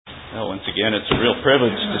Well, once again, it's a real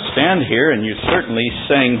privilege to stand here, and you certainly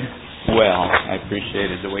sang well. I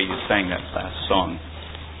appreciated the way you sang that last song.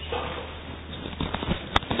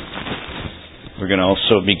 We're going to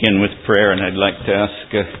also begin with prayer, and I'd like to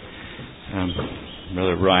ask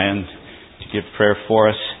Brother Ryan to give prayer for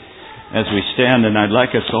us as we stand, and I'd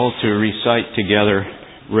like us all to recite together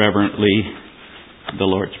reverently the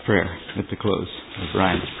Lord's Prayer at the close of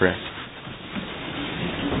Ryan's prayer.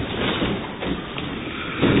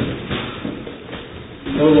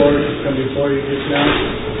 Oh Lord, we come before you just now,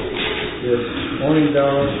 this morning,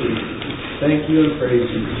 God, we thank you and praise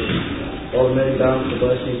you for all the many bountiful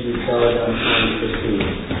blessings you've showered down upon us this week.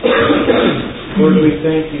 Lord, we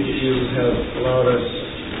thank you that you have allowed us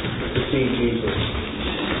to see Jesus,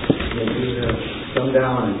 that you have come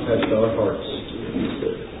down and touched our hearts.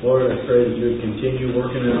 Lord, I pray that you would continue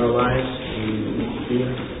working in our lives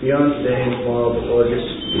beyond today and tomorrow, but Lord, just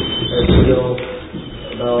as we go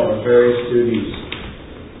about our various duties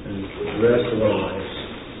and the rest of our lives.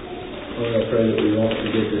 Lord, I pray that we won't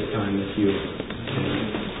forget this time with you.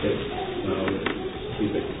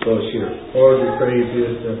 Keep it close here. Lord, we pray you be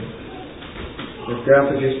with the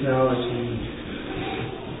Grandpa just now as he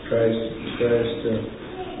tries to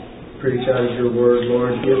preach out of your word.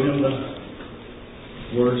 Lord, give him the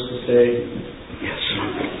words to say. Yes.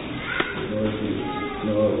 Lord, we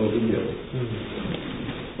know it will be good.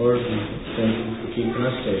 Lord, we thank you for keeping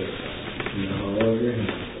us safe in the hollow of your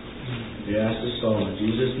hand. We ask this all in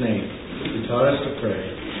Jesus' name. You taught us to pray.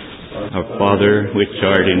 Our Father, which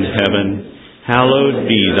art in heaven, hallowed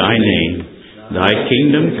be thy name. Thy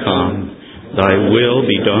kingdom come, thy will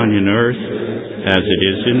be done in earth as it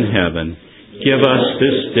is in heaven. Give us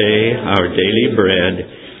this day our daily bread,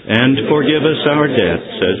 and forgive us our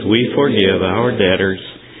debts as we forgive our debtors.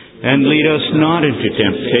 And lead us not into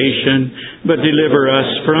temptation, but deliver us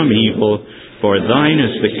from evil. For thine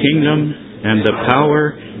is the kingdom, and the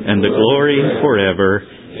power, and the glory forever.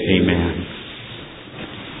 Amen.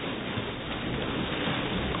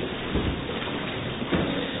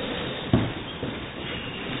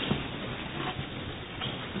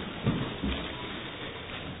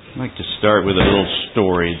 I'd like to start with a little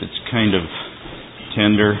story that's kind of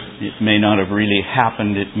tender. It may not have really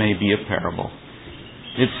happened. It may be a parable.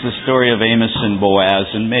 It's the story of Amos and Boaz,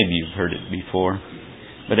 and maybe you've heard it before.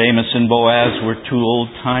 But Amos and Boaz were two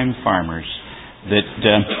old-time farmers that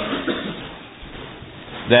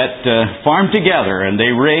farmed together, and they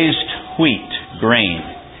raised wheat, grain.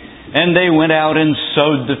 And they went out and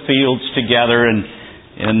sowed the fields together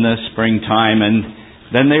in the springtime, and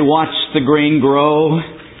then they watched the grain grow.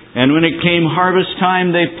 And when it came harvest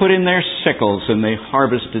time, they put in their sickles and they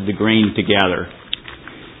harvested the grain together.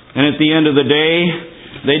 And at the end of the day,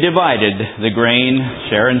 they divided the grain,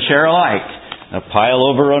 share and share alike. A pile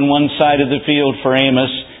over on one side of the field for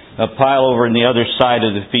Amos, a pile over on the other side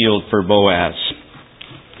of the field for Boaz.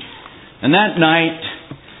 And that night,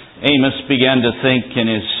 Amos began to think in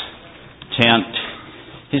his tent.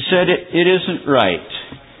 He said, it isn't right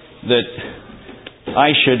that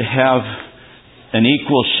I should have an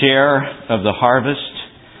equal share of the harvest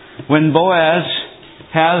when Boaz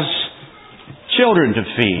has children to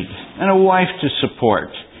feed and a wife to support.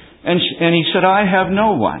 And he said, I have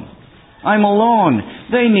no one. I'm alone.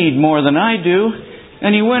 They need more than I do.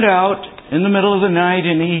 And he went out in the middle of the night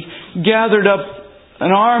and he gathered up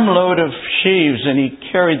an armload of sheaves and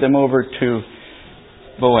he carried them over to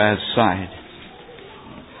Boaz's side.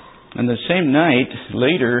 And the same night,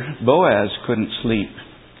 later, Boaz couldn't sleep.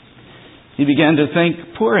 He began to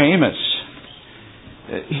think, poor Amos.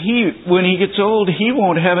 When he gets old, he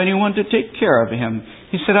won't have anyone to take care of him.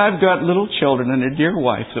 He said, I've got little children and a dear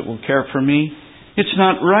wife that will care for me. It's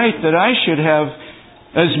not right that I should have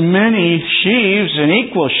as many sheaves, an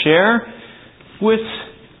equal share, with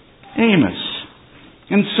Amos.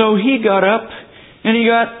 And so he got up and he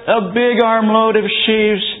got a big armload of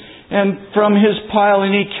sheaves and from his pile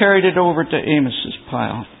and he carried it over to Amos's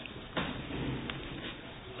pile.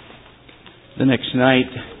 The next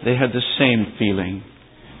night, they had the same feeling.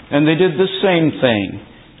 And they did the same thing.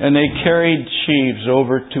 And they carried sheaves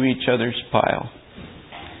over to each other's pile.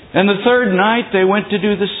 And the third night, they went to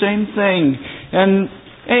do the same thing. And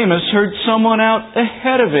Amos heard someone out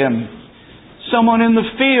ahead of him. Someone in the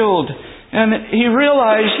field. And he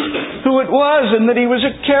realized who it was and that he was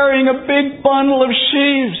carrying a big bundle of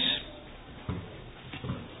sheaves.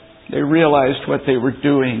 They realized what they were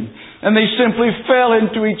doing. And they simply fell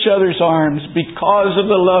into each other's arms because of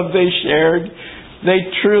the love they shared. They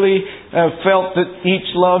truly felt that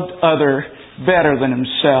each loved other better than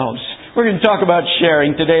themselves. We're going to talk about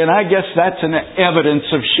sharing today, and I guess that's an evidence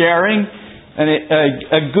of sharing, and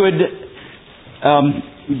a good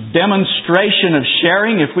demonstration of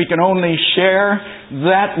sharing, if we can only share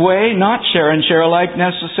that way, not share and share alike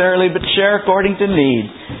necessarily, but share according to need.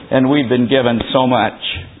 And we've been given so much.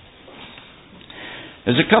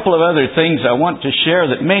 There's a couple of other things I want to share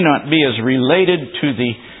that may not be as related to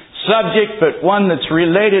the subject, but one that's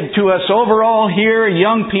related to us overall here,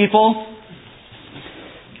 young people.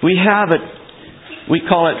 We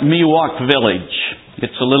call it Miwok Village.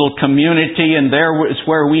 It's a little community, and there is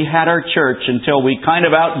where we had our church until we kind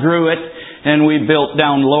of outgrew it, and we built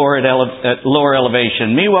down lower at lower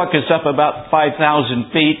elevation. Miwok is up about 5,000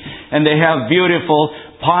 feet, and they have beautiful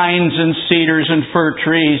pines and cedars and fir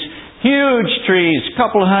trees, huge trees, a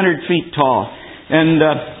couple of 100 feet tall. And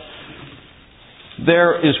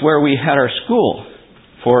there is where we had our school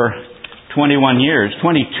for 22 years,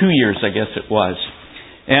 I guess it was.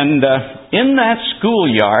 And in that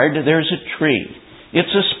schoolyard, there's a tree.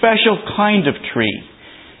 It's a special kind of tree.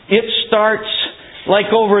 It starts like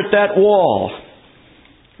over at that wall,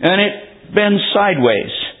 and it bends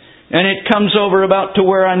sideways, and it comes over about to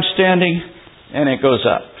where I'm standing, and it goes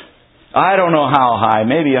up. I don't know how high,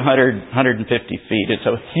 maybe 100, 150 feet. It's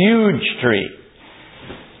a huge tree.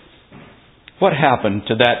 What happened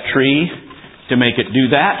to that tree to make it do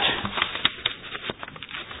that?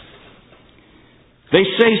 They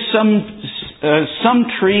say some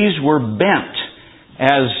trees were bent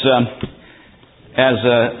as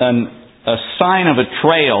a sign of a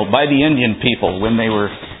trail by the Indian people when they were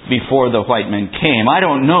before the white men came. I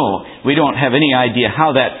don't know. We don't have any idea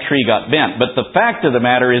how that tree got bent. But the fact of the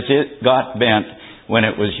matter is it got bent when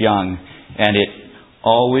it was young, and it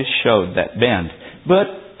always showed that bend.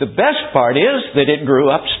 But the best part is that it grew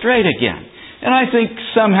up straight again. And I think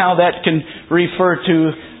somehow that can refer to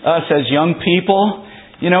us as young people.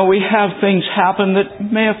 You know, we have things happen that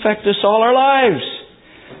may affect us all our lives.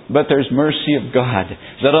 But there's mercy of God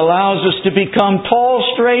that allows us to become tall,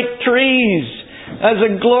 straight trees as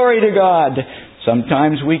a glory to God.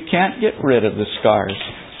 Sometimes we can't get rid of the scars.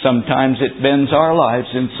 Sometimes it bends our lives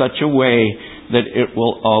in such a way that it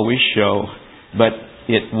will always show. But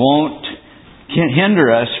it won't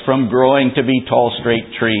hinder us from growing to be tall,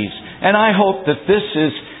 straight trees. And I hope that this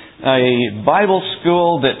is a Bible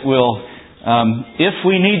school that will, if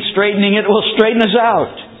we need straightening, it will straighten us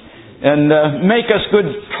out and make us good,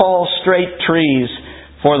 tall, straight trees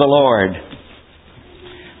for the Lord.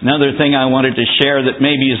 Another thing I wanted to share that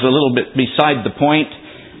maybe is a little bit beside the point,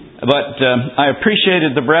 but I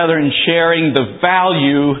appreciated the brethren sharing the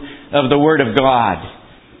value of the Word of God.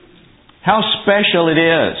 How special it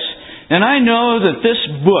is. And I know that this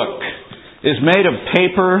book is made of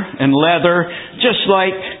paper and leather, just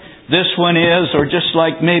like this one is, or just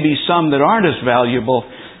like maybe some that aren't as valuable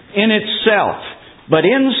in itself. But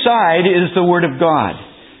inside is the Word of God.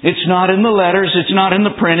 It's not in the letters, it's not in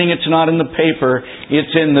the printing, it's not in the paper.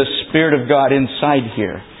 It's in the Spirit of God inside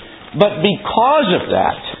here. But because of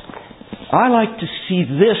that, I like to see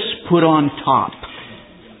this put on top.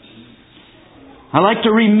 I like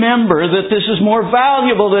to remember that this is more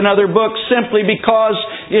valuable than other books simply because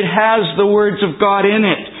it has the words of God in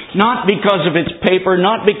it. Not because of its paper,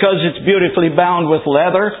 not because it's beautifully bound with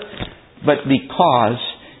leather, but because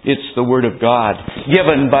it's the Word of God,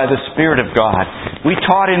 given by the Spirit of God. We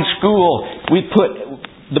taught in school,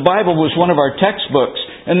 the Bible was one of our textbooks,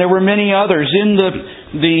 and there were many others in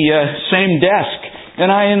the same desk.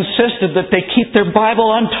 And I insisted that they keep their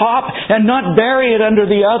Bible on top and not bury it under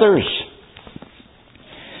the others.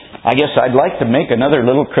 I guess I'd like to make another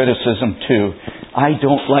little criticism too. I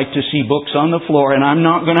don't like to see books on the floor, and I'm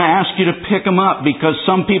not going to ask you to pick them up because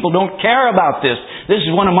some people don't care about this. This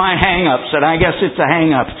is one of my hang-ups, and I guess it's a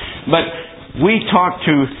hang-up. But we talked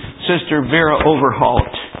to Sister Vera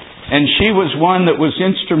Overholt, and she was one that was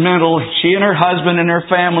instrumental. She and her husband and her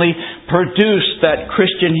family produced that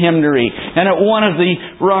Christian hymnary. And at one of the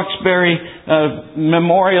Roxbury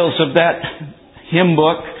memorials of that hymn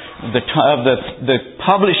book, the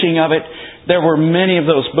publishing of it, there were many of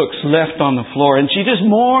those books left on the floor. And she just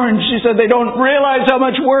mourned. She said they don't realize how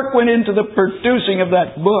much work went into the producing of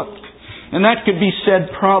that book. And that could be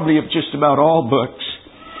said probably of just about all books.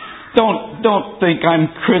 Don't think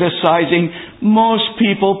I'm criticizing. Most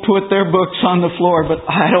people put their books on the floor, but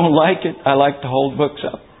I don't like it. I like to hold books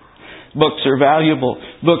up. Books are valuable.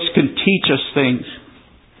 Books can teach us things.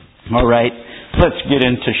 All right, let's get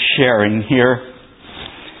into sharing here.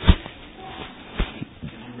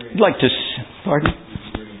 I'd like to... Pardon?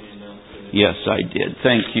 Yes, I did.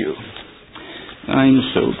 Thank you. I'm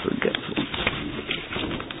so forgetful.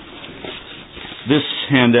 This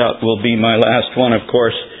handout will be my last one, of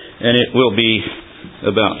course, and it will be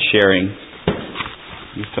about sharing.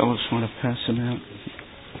 You fellows want to pass them out?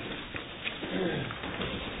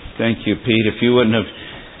 Thank you, Pete. If you wouldn't have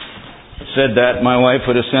said that, my wife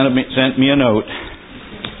would have sent me a note.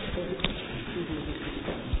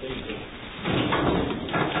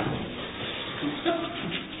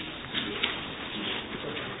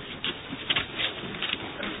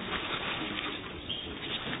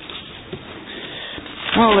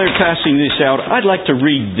 While they're passing this out, I'd like to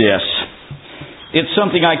read this. It's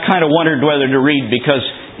something I kind of wondered whether to read because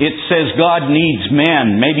it says God needs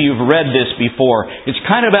men. Maybe you've read this before. It's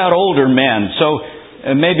kind of about older men, so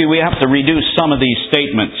maybe we have to reduce some of these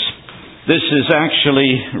statements. This is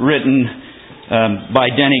actually written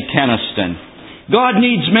by Denny Keniston. God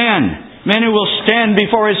needs men who will stand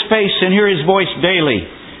before His face and hear His voice daily,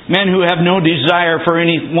 men who have no desire for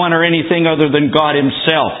anyone or anything other than God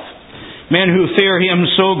Himself. Men who fear Him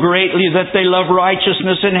so greatly that they love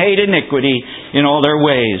righteousness and hate iniquity in all their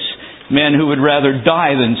ways. Men who would rather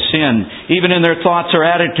die than sin, even in their thoughts or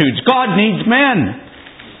attitudes. God needs men.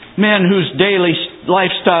 Men whose daily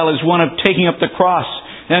lifestyle is one of taking up the cross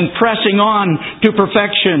and pressing on to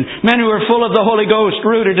perfection. Men who are full of the Holy Ghost,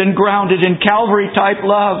 rooted and grounded in Calvary-type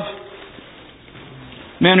love.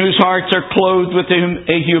 Men whose hearts are clothed with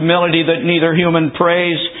a humility that neither human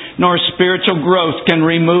praise nor spiritual growth can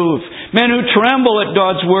remove. Men who tremble at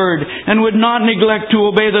God's Word and would not neglect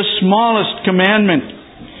to obey the smallest commandment.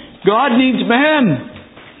 God needs men.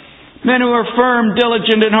 Men who are firm,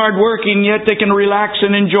 diligent, and hard-working, yet they can relax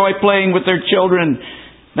and enjoy playing with their children.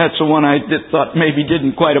 That's the one I thought maybe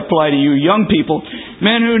didn't quite apply to you young people.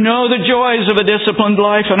 Men who know the joys of a disciplined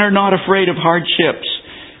life and are not afraid of hardships.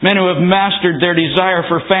 Men who have mastered their desire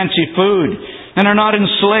for fancy food and are not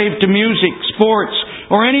enslaved to music, sports,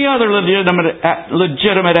 or any other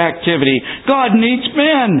legitimate activity. God needs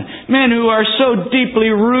men. Men who are so deeply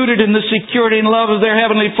rooted in the security and love of their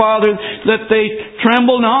Heavenly Father that they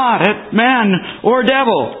tremble not at man or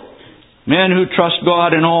devil. Men who trust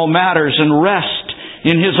God in all matters and rest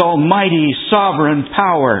in His almighty sovereign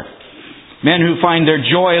power. Men who find their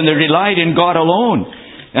joy and their delight in God alone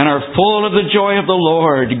and are full of the joy of the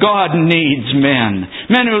Lord. God needs men.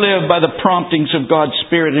 Men who live by the promptings of God's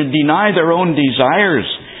Spirit and deny their own desires.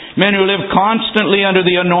 Men who live constantly under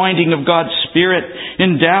the anointing of God's Spirit,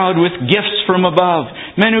 endowed with gifts from above.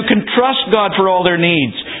 Men who can trust God for all their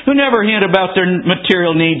needs, who never hint about their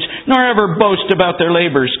material needs, nor ever boast about their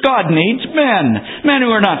labors. God needs men. Men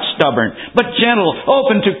who are not stubborn, but gentle,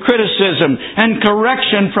 open to criticism and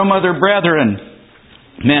correction from other brethren.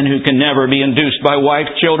 Men who can never be induced by wife,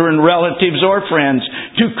 children, relatives, or friends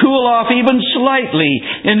to cool off even slightly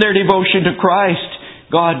in their devotion to Christ.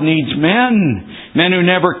 God needs men. Men who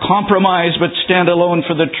never compromise but stand alone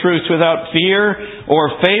for the truth without fear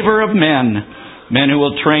or favor of men. Men who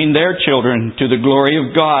will train their children to the glory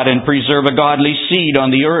of God and preserve a godly seed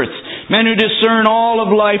on the earth. Men who discern all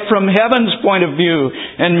of life from heaven's point of view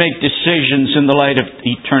and make decisions in the light of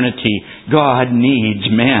eternity. God needs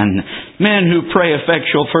men. Men who pray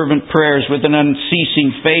effectual fervent prayers with an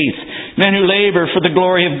unceasing faith. Men who labor for the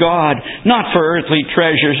glory of God, not for earthly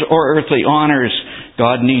treasures or earthly honors.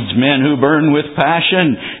 God needs men who burn with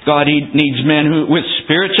passion. God needs men with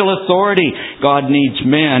spiritual authority. God needs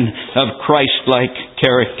men of Christ-like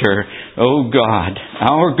character. Oh God,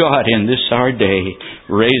 our God in this our day,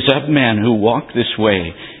 raise up men who walk this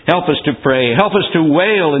way. Help us to pray. Help us to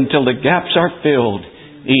wail until the gaps are filled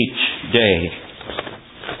each day.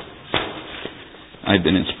 I've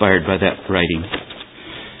been inspired by that writing.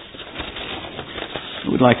 I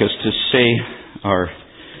would like us to say our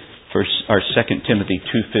 2 Timothy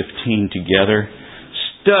 2:15 together.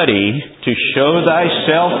 Study to show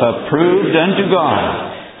thyself approved unto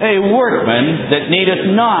God, a workman that needeth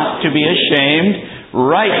not to be ashamed,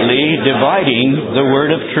 rightly dividing the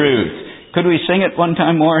word of truth. Could we sing it one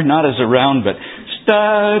time more? Not as a round, but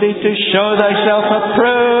study to show thyself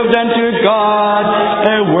approved unto God,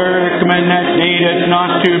 a workman that needeth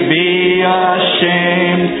not to be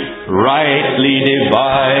ashamed, rightly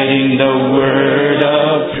dividing the word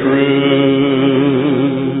of truth.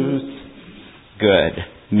 Good.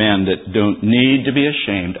 Men that don't need to be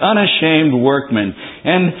ashamed. Unashamed workmen.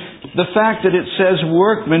 And the fact that it says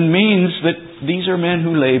workmen means that these are men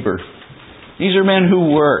who labor. These are men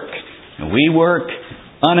who work. And we work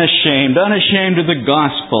unashamed. Unashamed of the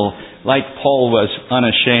gospel, like Paul was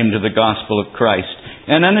unashamed of the gospel of Christ.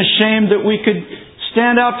 And unashamed that we could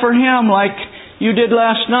stand out for Him like you did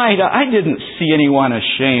last night. I didn't see anyone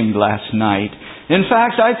ashamed last night. In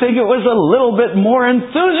fact, I think it was a little bit more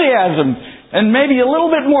enthusiasm and maybe a little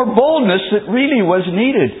bit more boldness that really was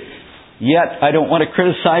needed. Yet, I don't want to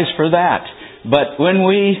criticize for that. But when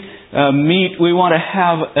we meet, we want to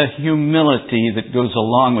have a humility that goes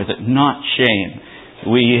along with it, not shame.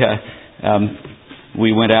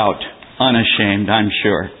 we went out unashamed, I'm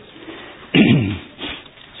sure.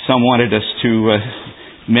 Some wanted us to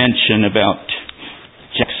mention about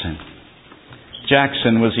Jackson.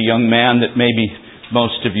 Jackson was a young man that maybe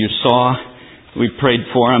most of you saw. We prayed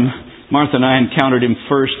for him. Martha and I encountered him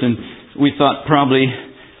first, and we thought probably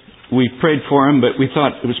we prayed for him, but we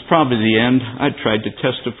thought it was probably the end. I tried to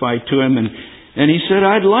testify to him, and he said,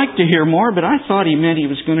 I'd like to hear more, but I thought he meant he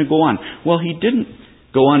was going to go on. Well, he didn't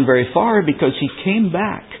go on very far because he came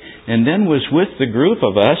back and then was with the group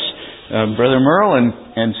of us, Brother Merle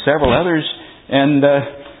and several others, and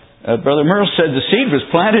Brother Merle said the seed was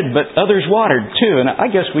planted, but others watered too. And I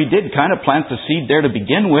guess we did kind of plant the seed there to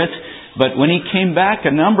begin with. But when he came back,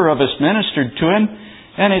 a number of us ministered to him.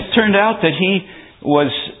 And it turned out that he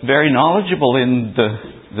was very knowledgeable in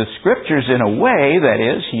the Scriptures in a way. That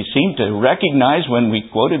is, he seemed to recognize when we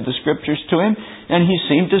quoted the Scriptures to him. And he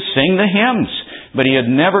seemed to sing the hymns. But he had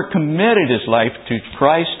never committed his life to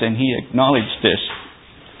Christ. And he acknowledged this.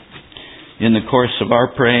 In the course of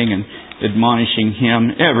our praying and admonishing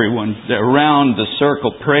him, everyone around the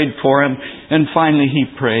circle prayed for him, and finally he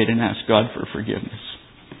prayed and asked God for forgiveness.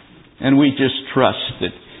 And we just trust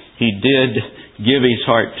that he did give his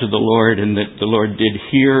heart to the Lord, and that the Lord did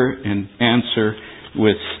hear and answer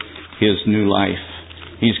with his new life.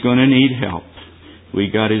 He's going to need help. We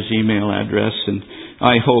got his email address, and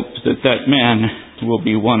I hope that man will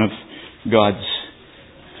be one of God's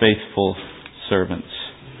faithful servants.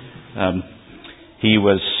 He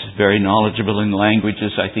was very knowledgeable in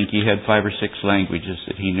languages. I think he had 5 or 6 languages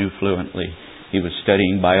that he knew fluently. He was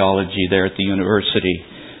studying biology there at the university.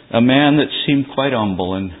 A man that seemed quite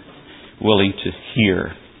humble and willing to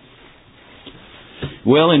hear.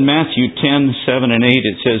 Well, in Matthew 10:7 and 8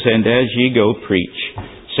 it says, And as ye go preach,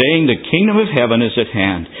 saying the kingdom of heaven is at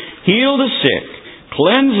hand. Heal the sick,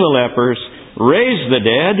 cleanse the lepers, raise the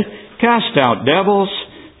dead, cast out devils.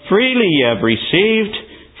 Freely ye have received,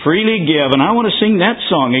 freely give. And I want to sing that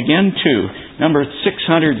song again too. Number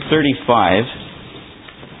 635.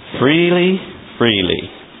 Freely, freely.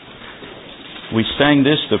 We sang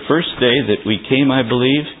this the first day that we came, I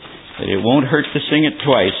believe. But it won't hurt to sing it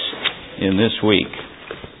twice in this week.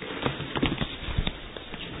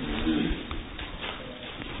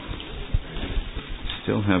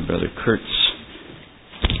 Still have Brother Kurt's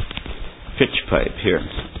pitch pipe here.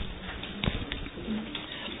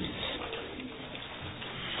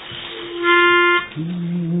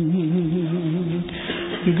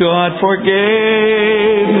 God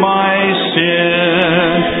forgave my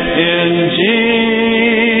sin in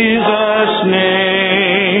Jesus'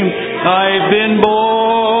 name. I've been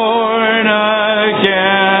born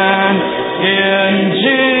again in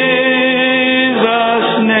Jesus'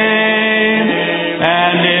 name.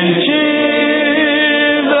 And in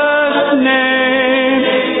Jesus' name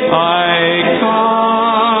I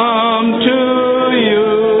come to you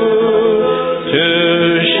to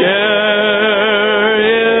share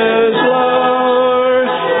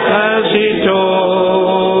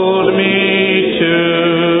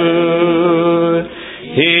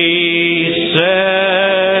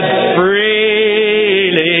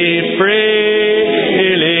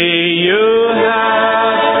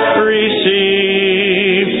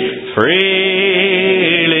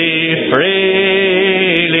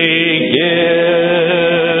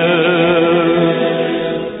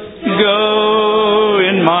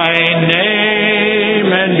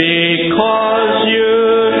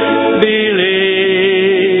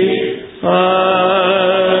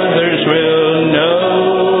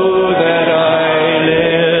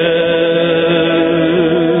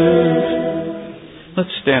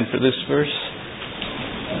for this verse.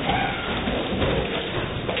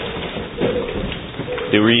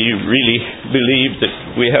 Do we really believe that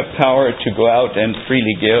we have power to go out and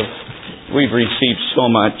freely give? We've received so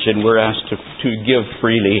much and we're asked to give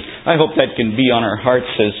freely. I hope that can be on our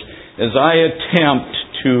hearts as I attempt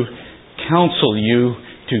to counsel you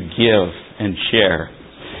to give and share.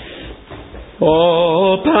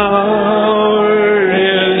 All power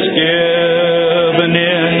is given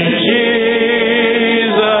in Jesus'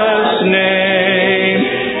 name,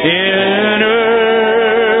 in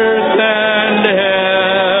earth and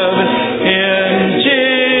heaven, in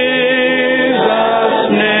Jesus'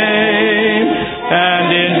 name, and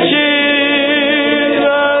in Jesus'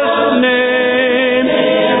 name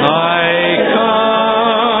I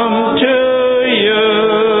come to you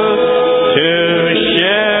to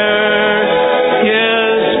share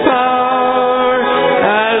His power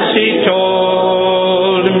as He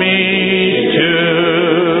told me to.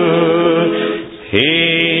 He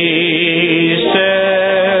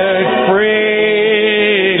said,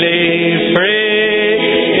 freely,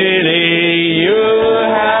 freely you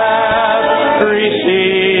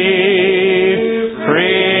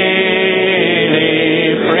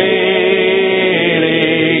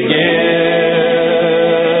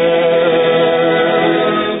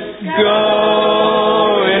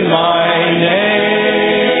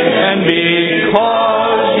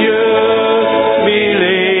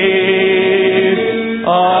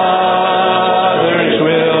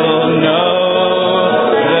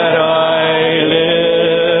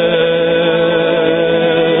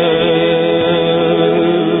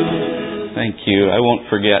Thank you. I won't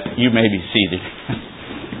forget. You may be seated.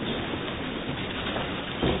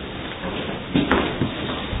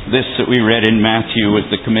 This that we read in Matthew was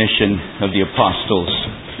the commission of the apostles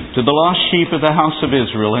to the lost sheep of the house of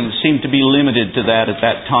Israel, and it seemed to be limited to that at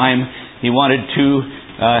that time. He wanted to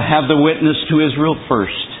have the witness to Israel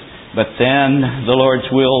first, but then the Lord's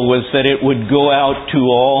will was that it would go out to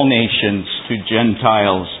all nations, to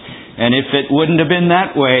Gentiles. And if it wouldn't have been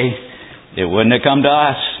that way, it wouldn't have come to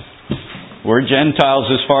us. We're Gentiles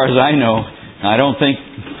as far as I know. I don't think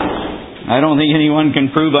anyone can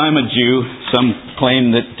prove I'm a Jew. Some claim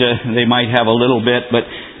that they might have a little bit, but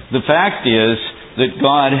the fact is that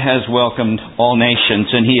God has welcomed all nations,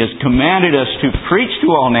 and He has commanded us to preach to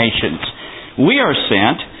all nations. We are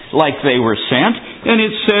sent like they were sent, and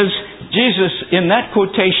it says, Jesus in that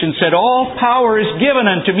quotation said, all power is given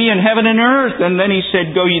unto me in heaven and earth. And then He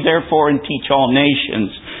said, go ye therefore and teach all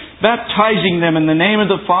nations, baptizing them in the name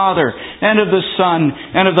of the Father and of the Son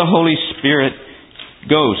and of the Holy Spirit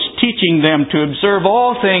Ghost, teaching them to observe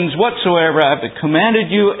all things whatsoever I have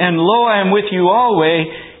commanded you, and lo, I am with you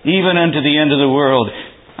always, even unto the end of the world.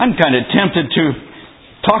 I'm kind of tempted to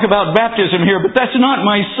talk about baptism here, but that's not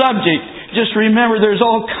my subject. Just remember, there's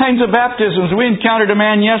all kinds of baptisms. We encountered a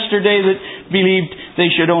man yesterday that believed they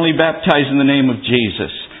should only baptize in the name of Jesus.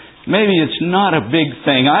 Maybe it's not a big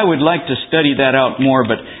thing. I would like to study that out more,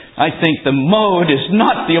 but I think the mode is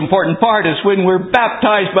not the important part. It's when we're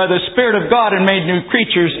baptized by the Spirit of God and made new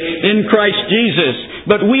creatures in Christ Jesus.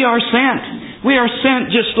 But we are sent. We are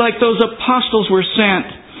sent just like those apostles were sent.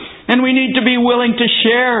 And we need to be willing to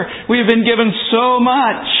share. We've been given so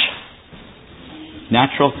much.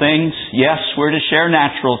 Natural things. Yes, we're to share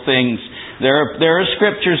natural things. There are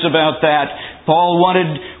scriptures about that. Paul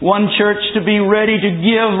wanted one church to be ready to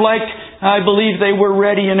give like I believe they were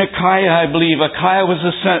ready in Achaia. I believe Achaia was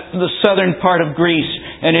the southern part of Greece,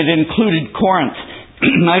 and it included Corinth.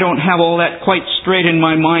 I don't have all that quite straight in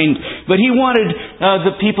my mind, but he wanted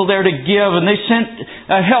the people there to give, and they sent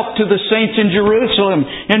help to the saints in Jerusalem.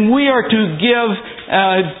 And we are to give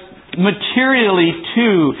materially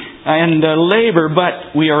too, and labor,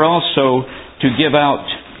 but we are also to give out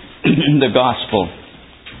the gospel.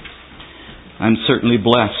 I'm certainly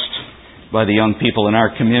blessed by the young people in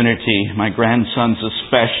our community, my grandsons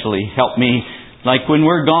especially, help me. Like when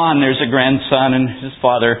we're gone, there's a grandson and his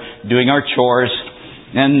father doing our chores.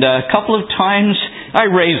 And a couple of times I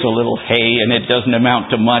raise a little hay, and it doesn't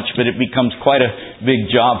amount to much, but it becomes quite a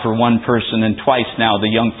big job for one person. And twice now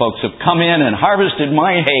the young folks have come in and harvested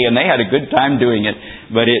my hay, and they had a good time doing it.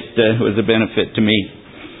 But it was a benefit to me.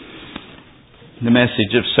 The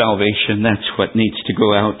message of salvation, that's what needs to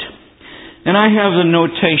go out. And I have the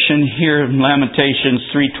notation here in Lamentations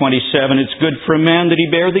 3:27. It's good for a man that he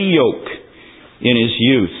bear the yoke in his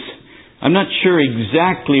youth. I'm not sure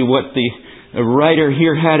exactly what the writer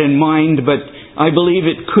here had in mind, but I believe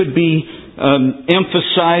it could be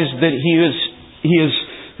emphasized that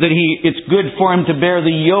it's good for him to bear the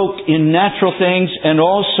yoke in natural things and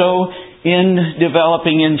also in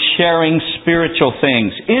developing and sharing spiritual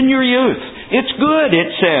things. In your youth. It's good, it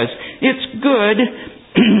says. It's good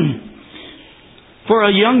for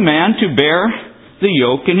a young man to bear the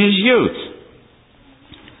yoke in his youth.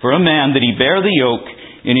 For a man that he bear the yoke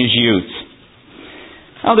in his youth.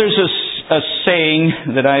 Now there's a saying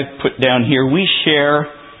that I've put down here. We share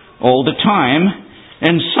all the time,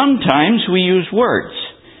 and sometimes we use words.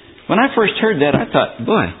 When I first heard that, I thought,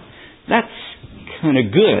 boy, that's kind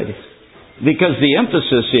of good, because the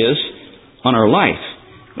emphasis is on our life.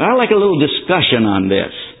 But I'd like a little discussion on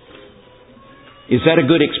this. Is that a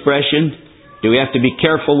good expression? Do we have to be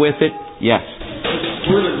careful with it? Yes. This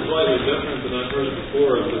word is slightly different than I've heard it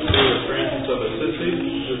before. Is it the Francis of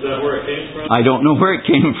Assisi? Is that where it came from? I don't know where it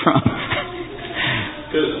came from.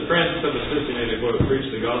 Because Francis of Assisi made it go to preach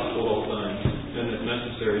the gospel all the time, and it's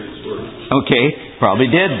necessary to use words. Okay, probably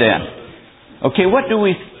did then. Okay, what do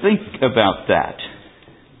we think about that?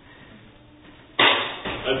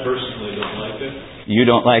 I personally don't like it. You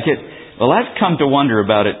don't like it? Well, I've come to wonder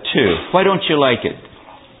about it too. Why don't you like it?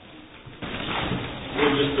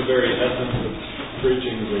 Well, just the very essence of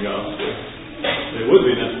preaching the gospel. It would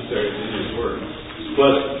be necessary to use words,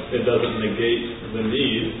 but it doesn't negate the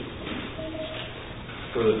need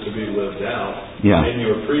for it to be lived out. Yeah. And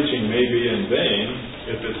your preaching may be in vain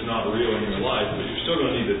if it's not real in your life, but you're still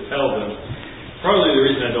going to need to tell them. Probably the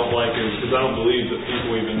reason I don't like it is because I don't believe that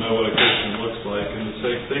people even know what a Christian looks like, and to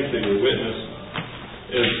think that your witness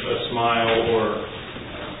is a smile or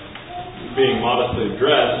being modestly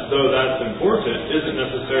dressed, though that's important, isn't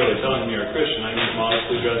necessarily telling me you're a Christian. I mean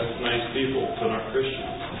modestly dressed, nice people that aren't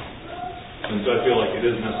Christians. And so I feel like it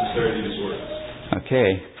is necessary to use words.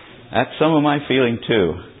 Okay. That's some of my feeling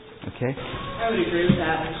too. Okay? I would agree with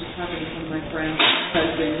that. I was just talking to some of my friends. My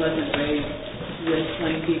husband wasn't raised with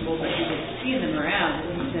plain people, but he could see them around.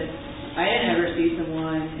 And he said, I didn't ever see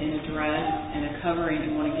someone in a dress and a covering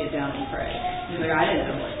and want to get down and pray. He's like, I didn't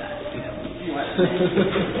know what that was.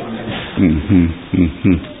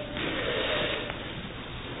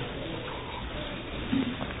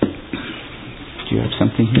 Do you have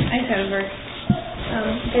something here? I have a verse.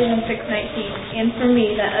 Vision 6:19. And for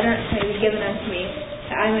me, that utterance may be given unto me,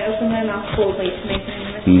 that I may open my mouth boldly to make known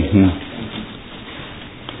the mystery of God.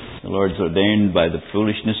 The Lord's ordained by the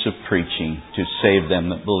foolishness of preaching to save them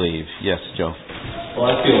that believe. Yes, Joe? Well,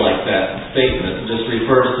 I feel like that statement just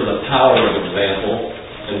refers to the power of example,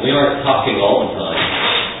 and we aren't talking all the time.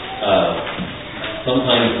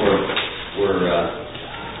 Sometimes we're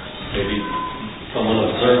maybe someone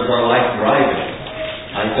observes our life driving.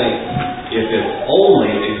 I think if it's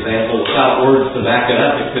only example without words to back it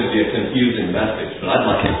up, it could be a confusing message. But I'd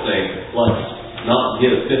like to say, let's not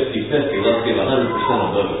give 50-50, let's give 100%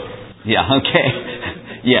 of those. Yeah, okay.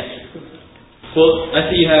 Yes. Well,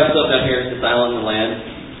 I see you have stuff down here, it's Island in the Land.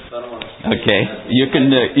 So I don't want to... Okay, you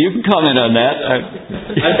can comment on that.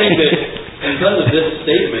 I think that because of this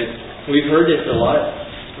statement, we've heard this a lot,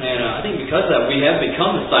 and I think because of that, we have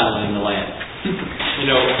become the silent in the land.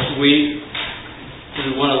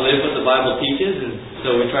 We want to live what the Bible teaches, and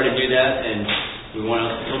so we try to do that, and we want to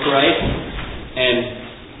look right, and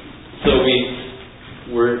so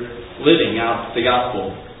we're living out the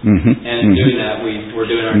gospel, and in doing that, we're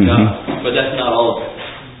doing our job, but that's not all of it.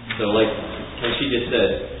 So like she just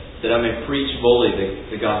said, that I may preach boldly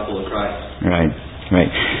the gospel of Christ. Right.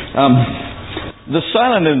 The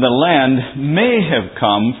silent in the land may have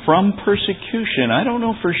come from persecution. I don't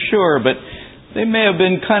know for sure, but they may have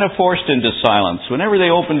been kind of forced into silence. Whenever they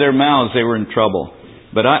opened their mouths, they were in trouble.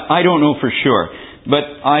 But I don't know for sure.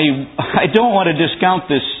 But I don't want to discount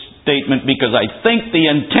this statement because I think the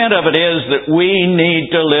intent of it is that we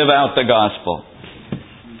need to live out the gospel.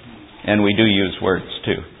 And we do use words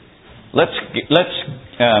too. Let's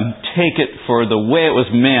take it for the way it was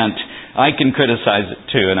meant. I can criticize it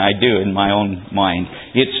too, and I do in my own mind.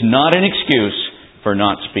 It's not an excuse for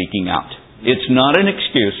not speaking out. It's not an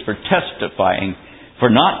excuse for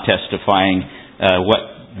not testifying what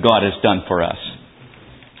God has done for us.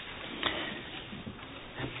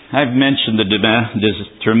 I've mentioned the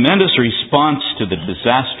tremendous response to the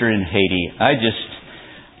disaster in Haiti.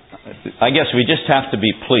 I guess we just have to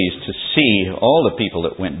be pleased to see all the people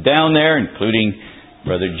that went down there, including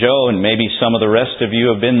Brother Joe, and maybe some of the rest of you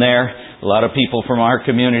have been there. A lot of people from our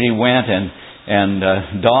community went, and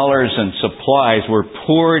dollars and supplies were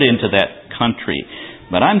poured into that country.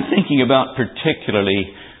 But I'm thinking about particularly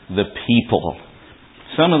the people.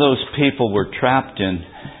 Some of those people were trapped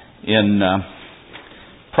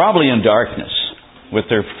probably in darkness, with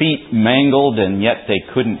their feet mangled, and yet they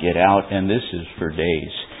couldn't get out, and this is for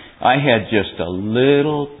days. I had just a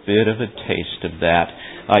little bit of a taste of that.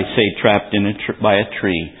 I say trapped by a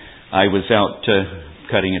tree. I was out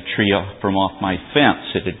cutting a tree from off my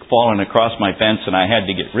fence. It had fallen across my fence, and I had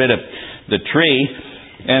to get rid of the tree.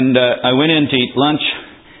 And I went in to eat lunch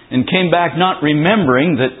and came back not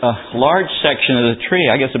remembering that a large section of the tree,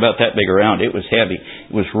 I guess about that big around, it was heavy,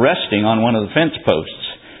 it was resting on one of the fence posts.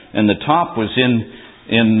 And the top was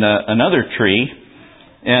in another tree.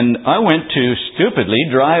 And I went to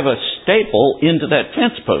stupidly drive a staple into that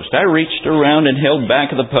fence post. I reached around and held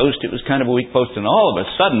back of the post. It was kind of a weak post. And all of a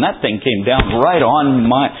sudden, that thing came down right on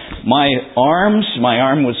my arms. My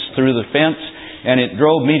arm was through the fence. And it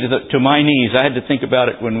drove me to my knees. I had to think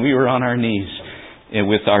about it when we were on our knees,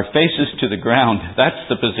 with our faces to the ground. That's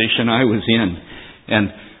the position I was in.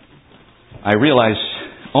 And I realized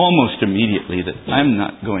almost immediately that I'm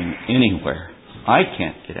not going anywhere. I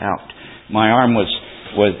can't get out. My arm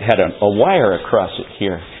had a wire across it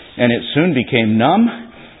here, and it soon became numb.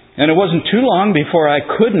 And it wasn't too long before I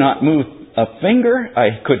could not move a finger.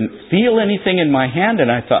 I couldn't feel anything in my hand, and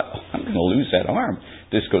I thought, I'm going to lose that arm.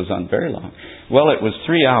 This goes on very long. Well, it was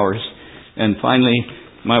 3 hours, and finally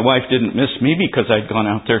my wife didn't miss me because I'd gone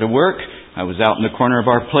out there to work. I was out in the corner of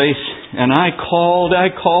our place, and I called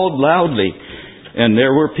loudly. And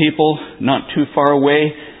there were people not too far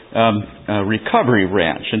away, a recovery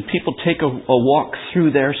ranch. And people take a walk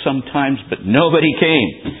through there sometimes, but nobody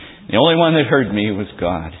came. The only one that heard me was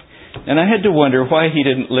God. And I had to wonder why He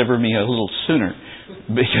didn't deliver me a little sooner,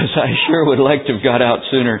 because I sure would like to have got out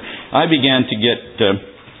sooner. I began to get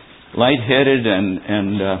lightheaded,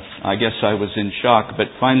 and I guess I was in shock.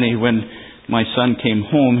 But finally, when my son came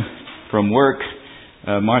home from work,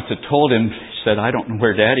 Martha told him, said, I don't know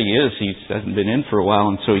where Daddy is. He hasn't been in for a while.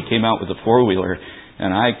 And so he came out with a four-wheeler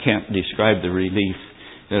And I can't describe the relief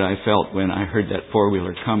that I felt when I heard that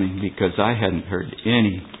four-wheeler coming, because I hadn't heard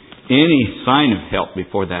any sign of help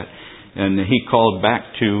before that. And he called back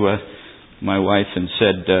to my wife and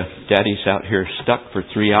said, Daddy's out here stuck for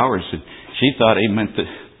 3 hours. And she thought he meant the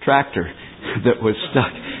tractor that was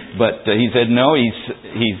stuck. But he said, no, he's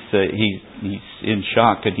in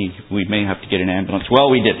shock, and we may have to get an ambulance. Well,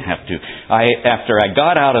 we didn't have to. After I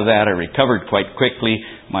got out of that, I recovered quite quickly.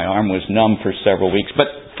 My arm was numb for several weeks.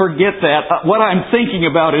 But forget that. What I'm thinking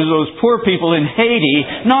about is those poor people in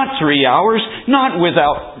Haiti, not 3 hours, not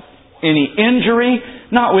without any injury,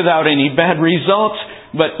 not without any bad results,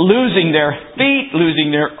 but losing their feet,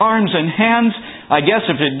 losing their arms and hands. I guess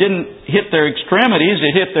if it didn't hit their extremities,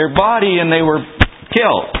 it hit their body and they were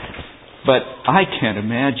killed. But I can't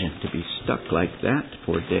imagine to be stuck like that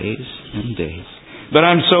for days and days. But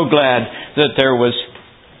I'm so glad that there was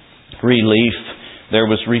relief, there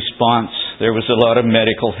was response, there was a lot of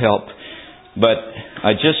medical help. But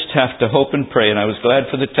I just have to hope and pray, and I was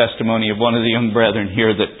glad for the testimony of one of the young brethren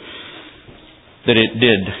here that it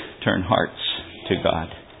did turn hearts to God.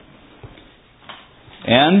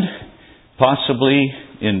 And possibly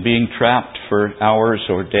in being trapped for hours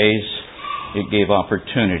or days, it gave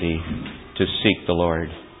opportunity to seek the Lord.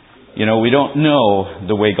 You know, we don't know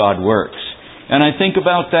the way God works. And I think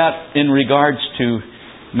about that in regards to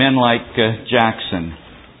men like Jackson.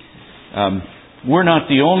 We're not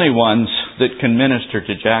the only ones that can minister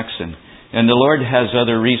to Jackson. And the Lord has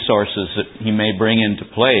other resources that He may bring into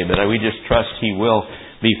play, but we just trust He will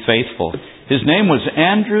be faithful. His name was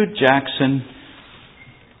Andrew Jackson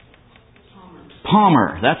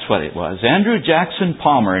Palmer. That's what it was. Andrew Jackson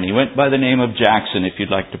Palmer, and he went by the name of Jackson, if you'd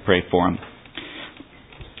like to pray for him.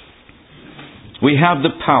 We have the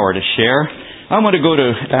power to share. I want to go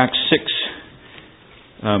to Acts 6,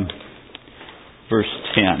 verse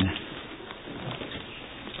 10.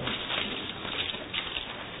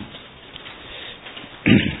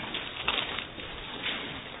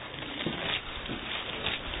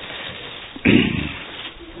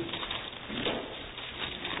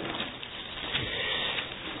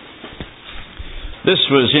 This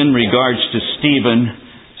was in regards to Stephen.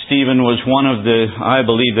 Stephen was one of I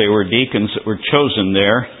believe they were deacons that were chosen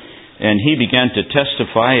there. And he began to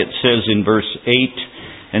testify. It says in verse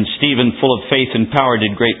 8, And Stephen, full of faith and power,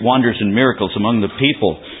 did great wonders and miracles among the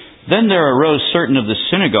people. Then there arose certain of the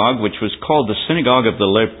synagogue, which was called the synagogue of the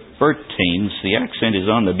Libertines. The accent is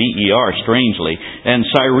on the B-E-R, strangely. And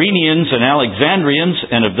Cyrenians and Alexandrians,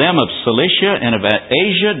 and of them of Cilicia and of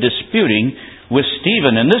Asia, disputing with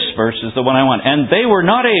Stephen. And this verse is the one I want. And they were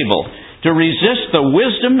not able to resist the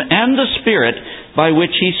wisdom and the spirit by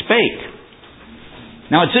which he spake.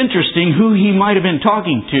 Now it's interesting who he might have been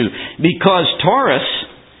talking to, because Taurus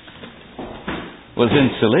was in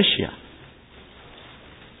Cilicia.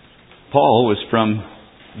 Paul was from,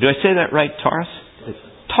 do I say that right, Taurus?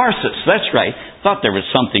 Tarsus, that's right. Thought there was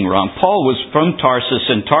something wrong. Paul was from Tarsus,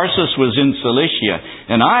 and Tarsus was in Cilicia.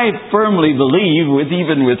 And I firmly believe,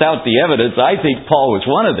 even without the evidence, I think Paul was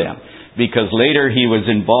one of them. Because later he was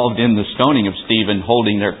involved in the stoning of Stephen,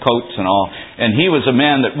 holding their coats and all. And he was a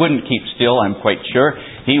man that wouldn't keep still, I'm quite sure.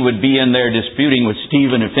 He would be in there disputing with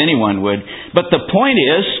Stephen if anyone would. But the point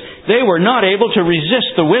is, they were not able to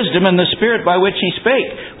resist the wisdom and the spirit by which he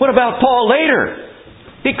spake. What about Paul later?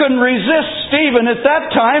 He couldn't resist Stephen at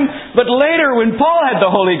that time, but later when Paul had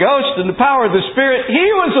the Holy Ghost and the power of the Spirit, he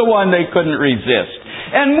was the one they couldn't resist.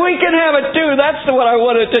 And we can have it too. That's what I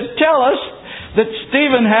wanted to tell us, that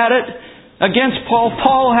Stephen had it against Paul.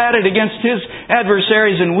 Paul had it against his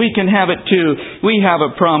adversaries, and we can have it too. We have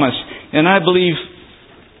a promise, and I believe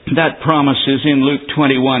that promise is in Luke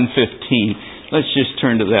 21:15. Let's just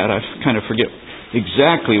turn to that. I kind of forget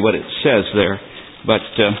exactly what it says there, but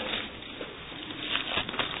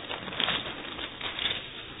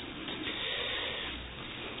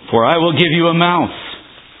For I will give you a mouth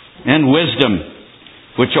and wisdom,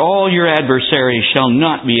 which all your adversaries shall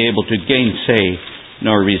not be able to gainsay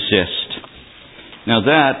nor resist. Now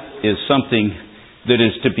that is something that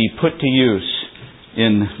is to be put to use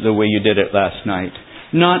in the way you did it last night.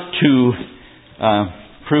 Not to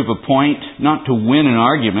prove a point, not to win an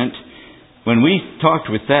argument. When we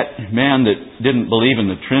talked with that man that didn't believe in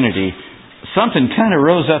the Trinity, something kind of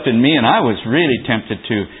rose up in me, and I was really tempted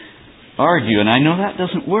to argue, and I know that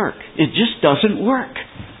doesn't work. It just doesn't work.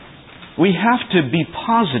 We have to be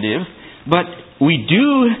positive, but we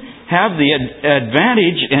do have the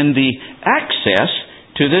advantage and the access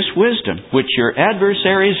to this wisdom, which your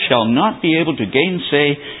adversaries shall not be able to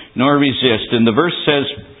gainsay nor resist. And the verse says,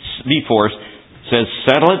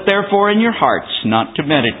 settle it therefore in your hearts, not to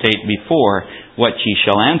meditate before what ye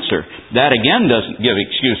shall answer. That again doesn't give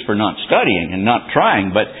excuse for not studying and not trying,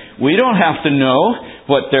 but we don't have to know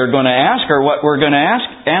what they're going to ask or what we're going to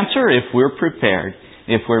answer if we're prepared.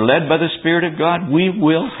 If we're led by the Spirit of God, we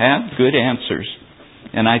will have good answers.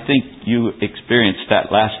 And I think you experienced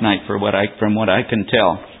that last night from what I can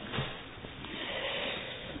tell.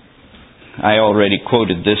 I already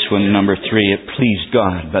quoted this one, number 3. It pleased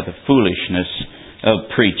God by the foolishness of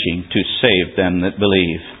preaching to save them that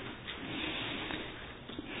believe.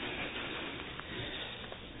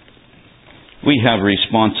 We have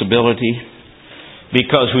responsibility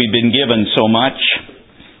because we've been given so much.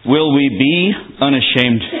 Will we be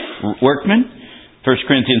unashamed workmen? 1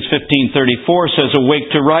 Corinthians 15:34 says, awake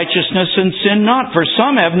to righteousness and sin not, for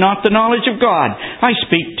some have not the knowledge of God. I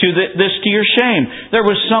speak to this to your shame. There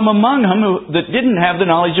was some among them that didn't have the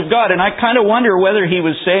knowledge of God. And I kind of wonder whether he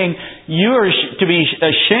was saying, you are to be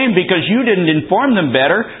ashamed because you didn't inform them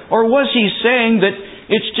better, or was he saying that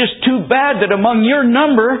it's just too bad that among your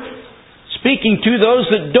number, speaking to those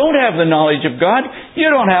that don't have the knowledge of God, you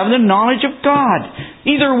don't have the knowledge of God.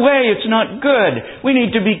 Either way, it's not good. We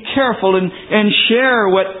need to be careful and share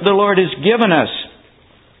what the Lord has given us.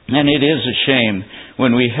 And it is a shame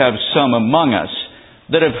when we have some among us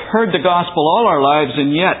that have heard the gospel all our lives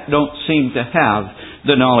and yet don't seem to have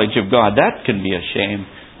the knowledge of God. That can be a shame.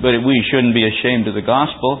 But we shouldn't be ashamed of the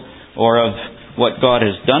gospel or of what God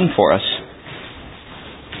has done for us.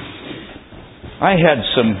 I had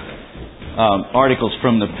some articles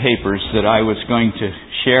from the papers that I was going to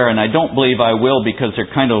share, and I don't believe I will because they're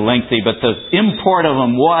kind of lengthy, but the import of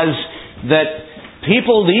them was that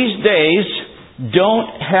people these days don't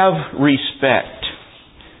have respect.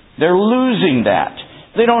 They're losing that.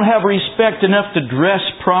 They don't have respect enough to dress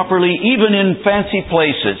properly, even in fancy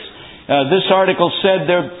places. This article said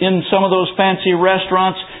they're in some of those fancy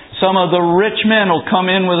restaurants, some of the rich men will come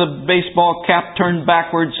in with a baseball cap turned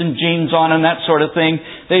backwards and jeans on and that sort of thing.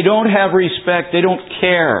 They don't have respect. They don't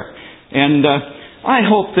care. And I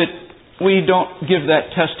hope that we don't give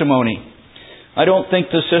that testimony. I don't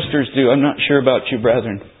think the sisters do. I'm not sure about you,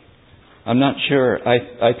 brethren. I'm not sure.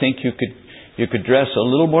 I think you could dress a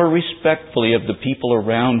little more respectfully of the people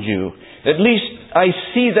around you. At least I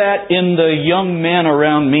see that in the young men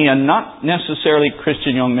around me, and not necessarily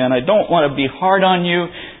Christian young men. I don't want to be hard on you,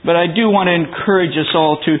 but I do want to encourage us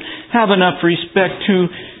all to have enough respect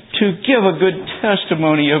to give a good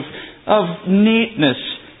testimony of neatness.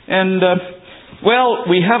 And,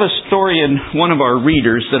 we have a story in one of our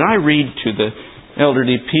readers that I read to the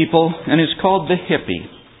elderly people, and it's called The Hippie.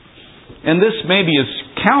 And this maybe is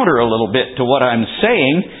counter a little bit to what I'm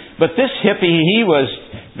saying, but this hippie, he was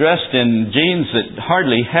dressed in jeans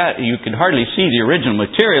that you could hardly see the original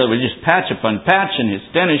material. It was just patch upon patch, and his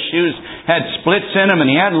tennis shoes had splits in them, and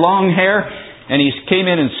he had long hair, and he came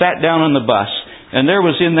in and sat down on the bus. And there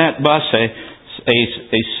was in that bus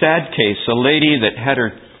a sad case, a lady that had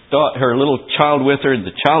her little child with her.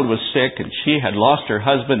 The child was sick, and she had lost her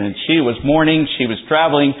husband, and she was mourning. She was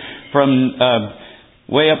traveling from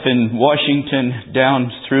way up in Washington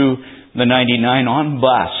down through the 99 on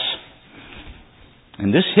bus.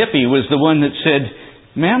 And this hippie was the one that said,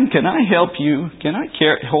 ma'am, can I help you? Can I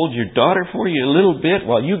hold your daughter for you a little bit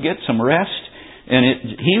while you get some rest?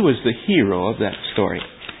 And he was the hero of that story.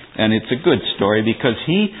 And it's a good story because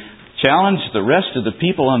he challenged the rest of the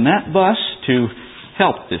people on that bus to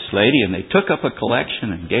help this lady. And they took up a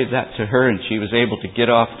collection and gave that to her. And she was able to get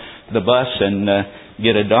off the bus and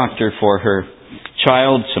get a doctor for her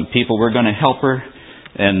child. Some people were going to help her.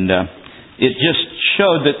 And it just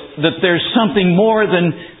showed that there's something more than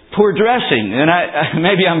poor dressing. And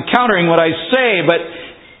maybe I'm countering what I say, but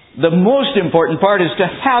the most important part is to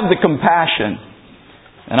have the compassion.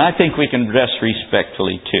 And I think we can dress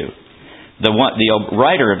respectfully too. The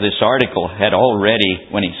writer of this article had already,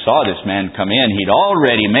 when he saw this man come in, he'd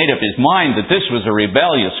already made up his mind that this was a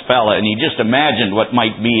rebellious fella, and he just imagined what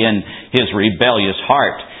might be in his rebellious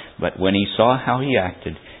heart. But when he saw how he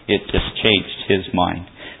acted, it just changed his mind.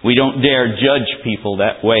 We don't dare judge people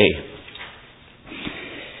that way.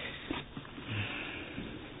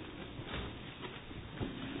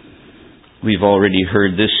 We've already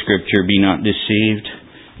heard this scripture, be not deceived.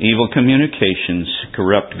 Evil communications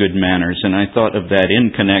corrupt good manners. And I thought of that in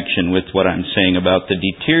connection with what I'm saying about the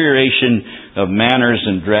deterioration of manners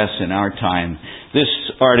and dress in our time. This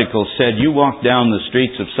article said, you walk down the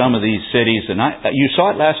streets of some of these cities, and you saw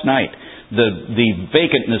it last night. The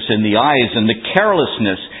vacantness in the eyes and the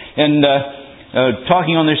carelessness and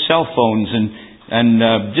talking on their cell phones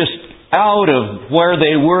and just out of where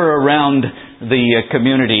they were around the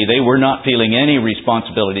community. They were not feeling any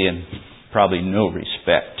responsibility and probably no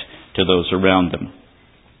respect to those around them.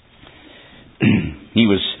 He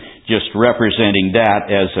was just representing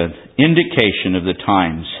that as an indication of the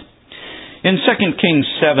times. In 2 Kings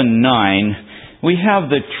 7:9, we have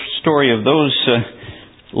the story of those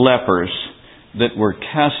lepers that were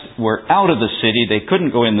out of the city. They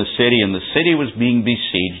couldn't go in the city, and the city was being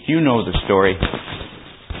besieged. You know the story.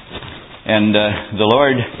 And the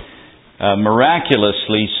Lord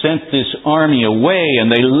miraculously sent this army away, and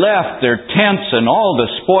they left their tents and all the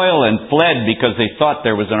spoil and fled because they thought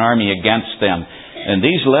there was an army against them. And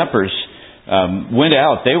these lepers went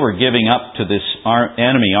out. They were giving up to this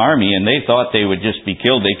enemy army, and they thought they would just be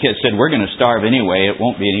killed. They said, "We're going to starve anyway. It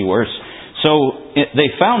won't be any worse." So they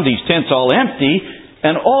found these tents all empty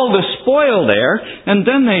and all the spoil there, and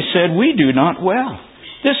then they said, "We do not well.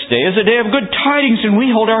 This day is a day of good tidings, and we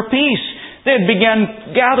hold our peace." They had begun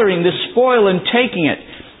gathering this spoil and taking it.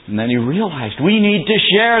 And then he realized, we need to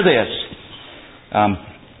share this.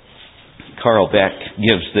 Carl Beck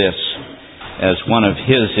gives this as one of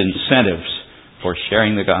his incentives for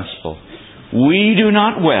sharing the gospel. We do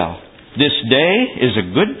not well. This day is a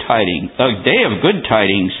day of good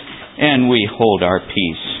tidings, and we hold our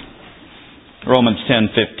peace. Romans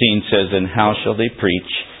 10:15 says, "And how shall they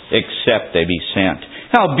preach except they be sent?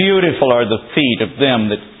 How beautiful are the feet of them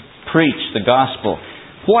that preach the gospel."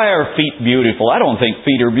 Why are feet beautiful? I don't think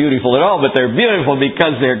feet are beautiful at all, but they're beautiful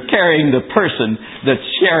because they're carrying the person that's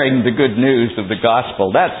sharing the good news of the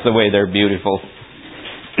gospel. That's the way they're beautiful.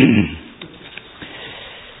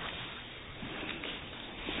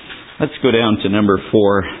 Let's go down to number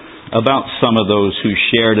 4, about some of those who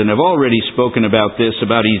shared. And I've already spoken about this,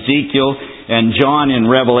 about Ezekiel and John in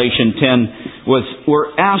Revelation 10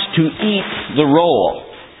 were asked to eat the roll.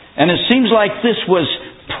 And it seems like this was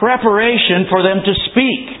preparation for them to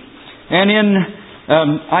speak. And in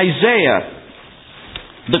Isaiah,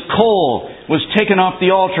 the coal was taken off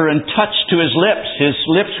the altar and touched to his lips. His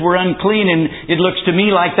lips were unclean, and it looks to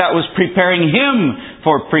me like that was preparing him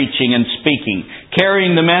for preaching and speaking,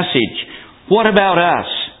 carrying the message. What about us?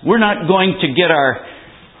 We're not going to get our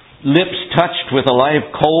lips touched with a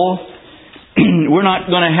live coal. We're not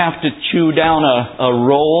going to have to chew down a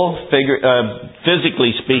roll,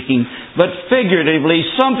 physically speaking, but figuratively,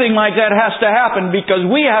 something like that has to happen because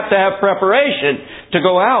we have to have preparation to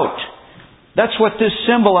go out. That's what this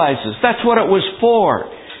symbolizes. That's what it was for.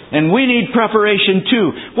 And we need preparation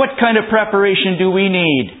too. What kind of preparation do we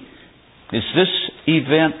need? Is this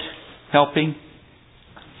event helping?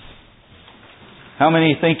 How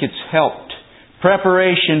many think it's helped?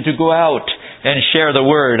 Preparation to go out and share the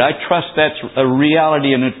Word. I trust that's a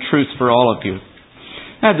reality and a truth for all of you.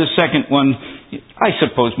 Now the second one, I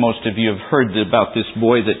suppose most of you have heard about this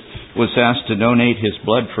boy that was asked to donate his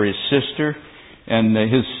blood for his sister. And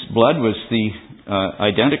his blood was the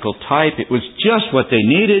identical type. It was just what they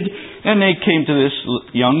needed. And they came to this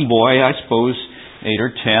young boy, I suppose 8 or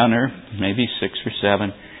 10 or maybe 6 or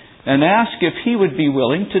 7, and asked if he would be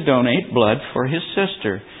willing to donate blood for his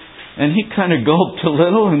sister. And he kind of gulped a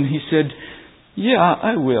little and he said, "Yeah,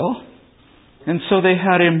 I will." And so they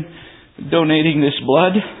had him donating this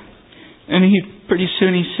blood. And pretty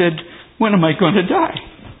soon he said, "When am I going to die?"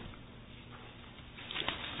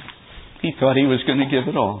 He thought he was going to give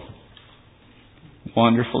it all.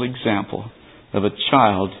 Wonderful example of a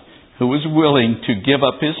child who was willing to give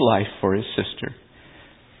up his life for his sister.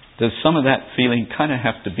 Does some of that feeling kind of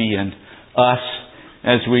have to be in us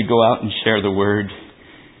as we go out and share the Word?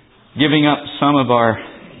 Giving up some of our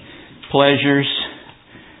pleasures,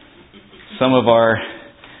 some of our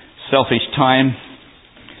selfish time.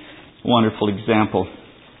 Wonderful example.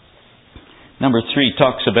 Number 3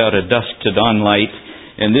 talks about a dusk to dawn light.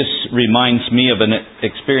 And this reminds me of an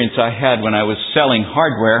experience I had when I was selling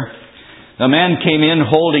hardware. A man came in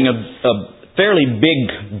holding a fairly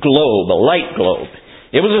big globe, a light globe.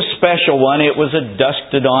 It was a special one. It was a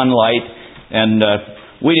dusk to dawn light. And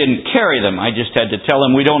we didn't carry them. I just had to tell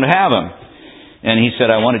him we don't have them. And he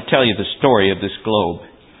said, "I want to tell you the story of this globe."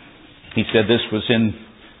 He said this was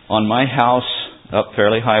on my house, up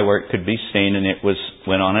fairly high where it could be seen. And it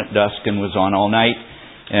went on at dusk and was on all night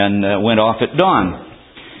and went off at dawn.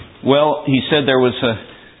 Well, he said there was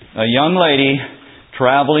a young lady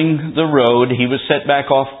traveling the road. He was set back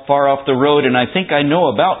far off the road, and I think I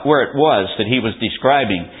know about where it was that he was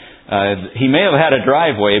describing. He may have had a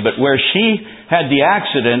driveway, but where she had the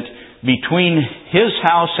accident, between his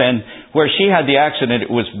house and where she had the accident,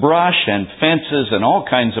 it was brush and fences and all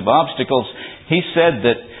kinds of obstacles. He said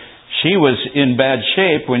that she was in bad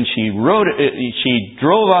shape when she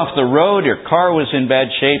drove off the road. Her car was in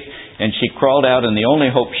bad shape. And she crawled out, and the only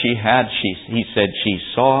hope she had, he said, she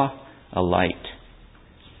saw a light.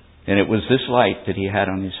 And it was this light that he had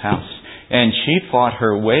on his house. And she fought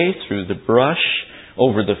her way through the brush,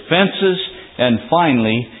 over the fences, and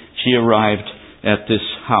finally she arrived at this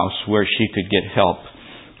house where she could get help.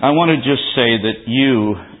 I want to just say that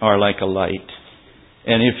you are like a light.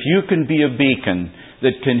 And if you can be a beacon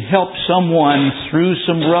that can help someone through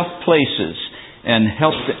some rough places, and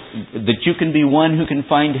help that you can be one who can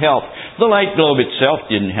find help. The light globe itself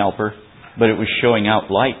didn't help her, but it was showing out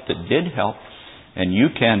light that did help. And you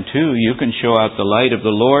can too. You can show out the light of the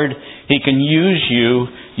Lord. He can use you,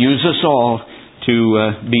 use us all, to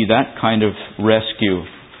be that kind of rescue.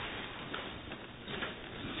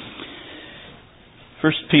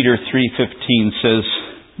 1 Peter 3:15 says,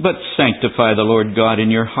 "But sanctify the Lord God in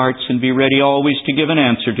your hearts, and be ready always to give an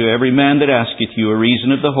answer to every man that asketh you a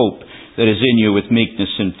reason of the hope that is in you with meekness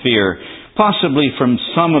and fear." Possibly from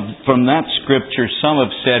that scripture, some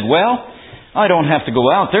have said, "Well, I don't have to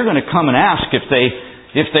go out. They're going to come and ask if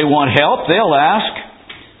they want help. They'll ask."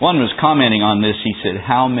 One was commenting on this. He said,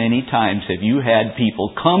 "How many times have you had people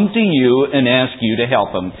come to you and ask you to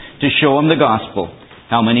help them, to show them the gospel?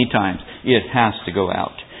 How many times?" It has to go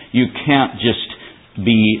out. You can't just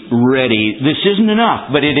be ready. This isn't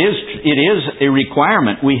enough, but it is a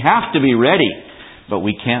requirement. We have to be ready. But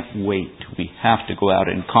we can't wait. We have to go out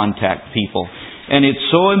and contact people. And it's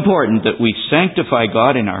so important that we sanctify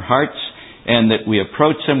God in our hearts and that we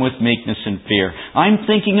approach Him with meekness and fear. I'm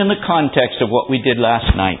thinking in the context of what we did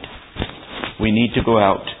last night. We need to go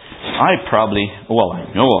out. I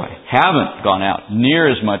know I haven't gone out near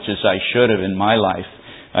as much as I should have in my life.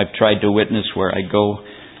 I've tried to witness where I go,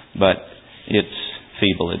 but it's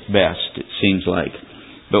feeble at best, it seems like.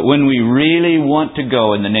 But when we really want to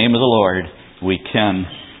go in the name of the Lord, we can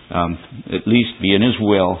at least be in His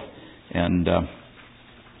will and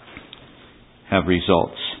have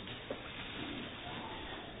results.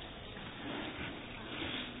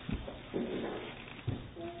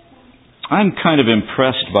 I'm kind of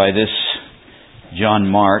impressed by this John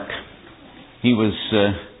Mark. He was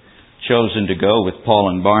chosen to go with Paul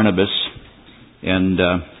and Barnabas, and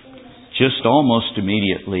just almost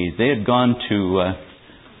immediately they had gone to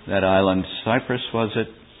that island, Cyprus, was it?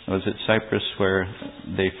 Was it Cyprus where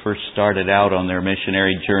they first started out on their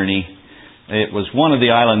missionary journey? It was one of the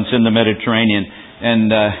islands in the Mediterranean.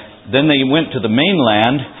 And then they went to the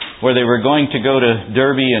mainland where they were going to go to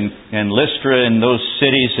Derbe and Lystra and those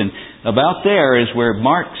cities. And about there is where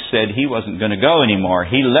Mark said he wasn't going to go anymore.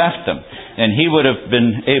 He left them. And he would have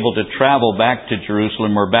been able to travel back to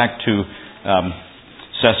Jerusalem or back to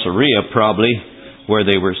Caesarea probably, where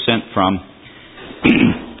they were sent from.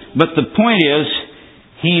 But the point is,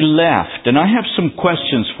 he left. And I have some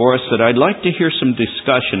questions for us that I'd like to hear some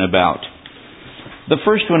discussion about. The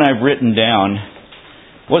first one I've written down,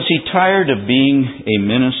 was he tired of being a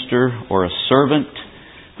minister or a servant?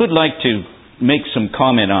 Who'd like to make some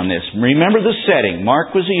comment on this? Remember the setting.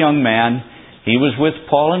 Mark was a young man. He was with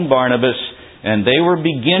Paul and Barnabas, and they were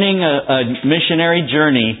beginning a missionary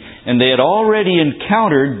journey, and they had already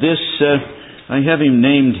encountered this, I have him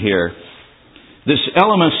named here, this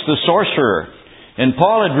Elymas the sorcerer. And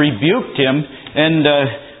Paul had rebuked him, and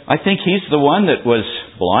I think he's the one that was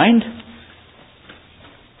blind.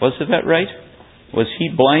 Was that right? Was he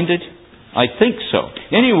blinded? I think so.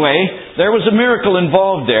 Anyway, there was a miracle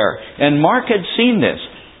involved there, and Mark had seen this.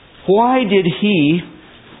 Why did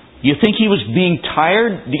you think he was getting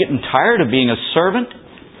tired of being a servant?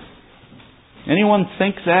 Anyone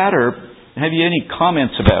think that, or have you any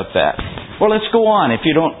comments about that? Well, let's go on if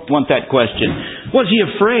you don't want that question. Was he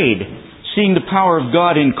afraid, seeing the power of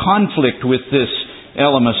God in conflict with this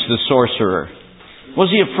Elymas the sorcerer? Was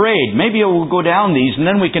he afraid? Maybe we'll go down these and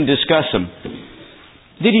then we can discuss them.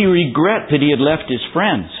 Did he regret that he had left his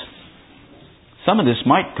friends? Some of this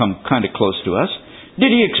might come kind of close to us.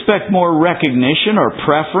 Did he expect more recognition or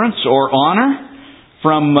preference or honor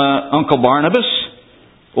from Uncle Barnabas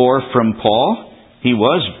or from Paul? He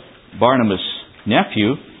was Barnabas'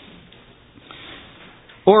 nephew.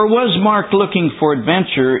 Or was Mark looking for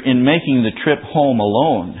adventure in making the trip home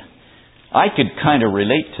alone? I could kind of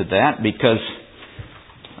relate to that because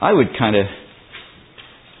I would kind of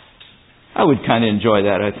enjoy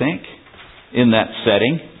that, I think, in that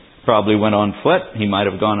setting. Probably went on foot. He might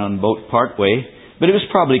have gone on boat part way. But it was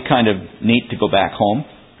probably kind of neat to go back home.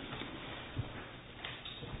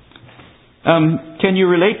 Can you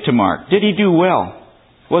relate to Mark? Did he do well?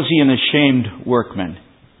 Was he an ashamed workman?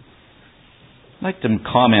 I'd like to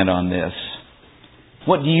comment on this.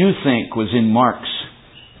 What do you think was in Mark's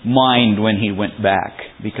mind when he went back?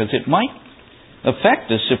 Because it might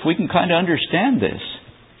affect us if we can kind of understand this.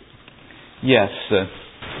 Yes,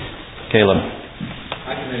 Caleb.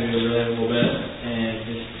 I can maybe relate a little bit, and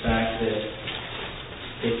just the fact that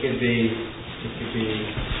it could be a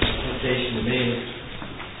temptation to me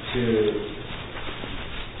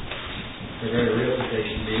a very real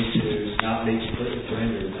temptation to me to not be completely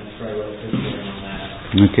surrendered. That's probably what I put there on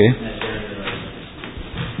that. Okay. That surrender.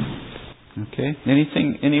 Okay.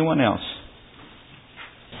 Anyone else?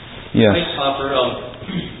 Yes. Thanks, Hopper.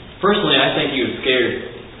 Personally, I think he was scared.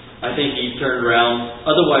 I think he turned around.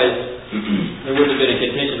 Otherwise, there wouldn't have been a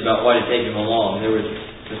contention about why to take him along. There's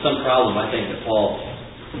some problem, I think, that Paul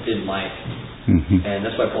didn't like. Mm-hmm. And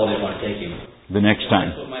that's why Paul didn't want to take him. The next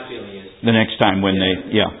time. That's what my feeling is. The next time when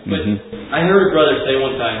they, yeah. But Mm-hmm. I heard a brother say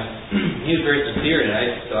one time, he was very sincere, and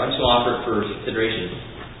so I'm just going to offer it for consideration.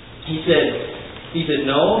 He said,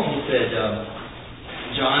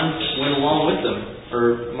 John went along with them,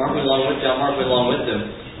 or Mark went along with them,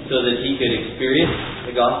 so that he could experience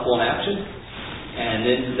the gospel in action, and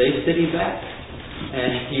then they sent him back.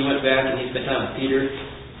 And he went back and he spent time with Peter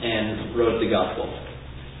and wrote the gospel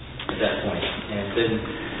at that point. And then,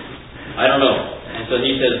 I don't know. And so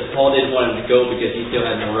he says Paul didn't want him to go because he still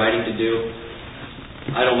had more writing to do.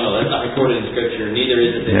 I don't know. That's not recorded in Scripture. Neither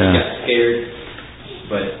is it that he got scared.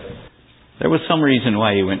 But there was some reason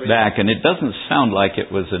why he went back, and it doesn't sound like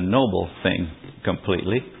it was a noble thing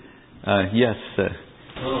completely. Yes, Pete. I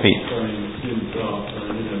did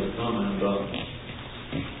have a comment about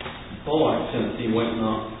Paul, since he went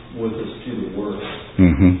not with us to the work.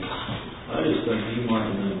 Mm-hmm. I just think he might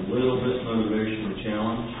have been a little bit motivational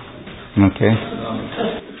challenge. Okay.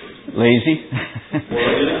 Lazy?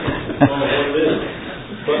 Well, yeah, that's all it is.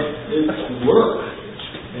 But it's work.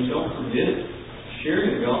 And don't forget,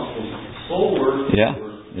 sharing the gospel, soul work is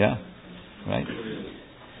work. Yeah. Right.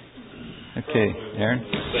 Okay, Aaron? The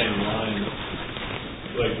same line,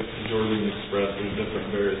 like Jordan expressed, there's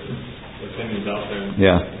different various opinions out there. And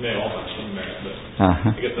they may all have some merit, but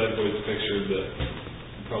I guess I've always pictured that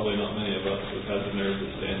probably not many of us have had the nerve to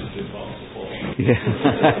stand with the Apostle Paul. Yeah.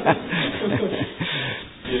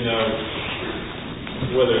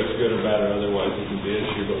 Whether it's good or bad or otherwise isn't the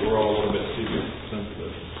issue, but we're all a little bit secret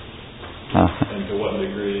sensitive. And to what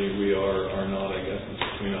degree we are not, I guess, is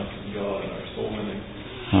between us and God and our soul winning.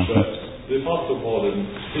 But the Apostle Paul didn't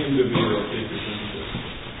seem to be real secret sensitive.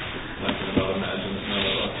 I can about imagine that none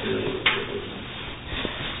of us here was.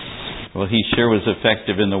 Well, he sure was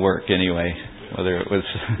effective in the work anyway. Whether it was...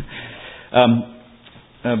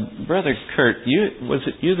 Brother Kurt, was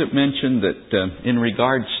it you that mentioned that in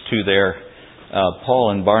regards to their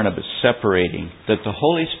Paul and Barnabas separating, that the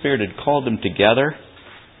Holy Spirit had called them together?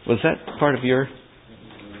 Was that part of your...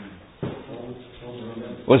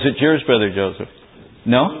 Was it yours, Brother Joseph?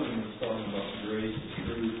 No?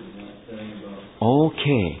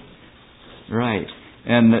 Okay. Right.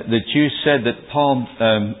 And that you said that Paul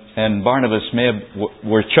and Barnabas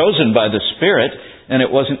were chosen by the Spirit, and it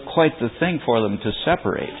wasn't quite the thing for them to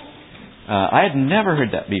separate. I had never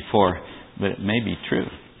heard that before, but it may be true.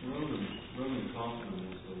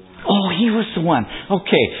 Oh, he was the one.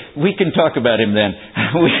 Okay, we can talk about him then.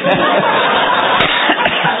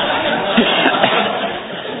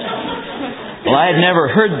 Well, I had never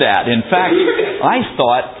heard that. In fact, I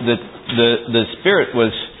thought that the Spirit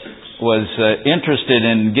was interested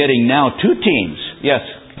in getting now two teams. Yes,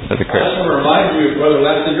 Brother Chris. I just want to remind you, Brother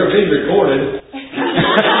Lester, you're being recorded.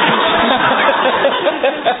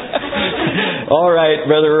 All right,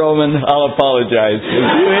 Brother Roman, I'll apologize. If you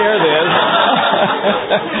hear this.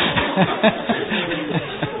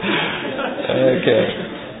 Okay.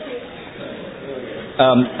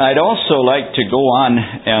 I'd also like to go on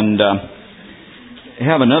and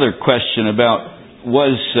have another question about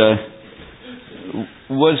was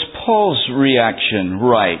Paul's reaction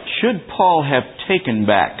right? Should Paul have taken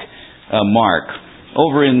back Mark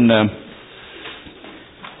over in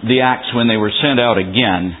the Acts when they were sent out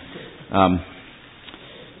again?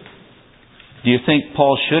 Do you think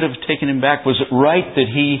Paul should have taken him back? Was it right that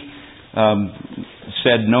he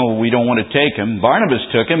said, no, we don't want to take him? Barnabas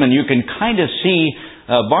took him, and you can kind of see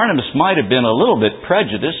Barnabas might have been a little bit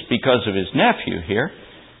prejudiced because of his nephew here.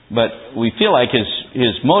 But we feel like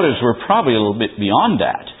his motives were probably a little bit beyond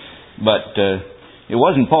that. But it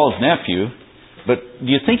wasn't Paul's nephew. But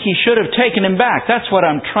do you think he should have taken him back? That's what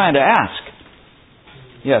I'm trying to ask.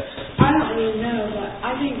 Yes? I don't really know, but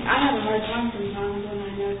I think I have a hard time sometimes when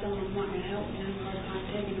I know someone's not going to help me. I have a hard time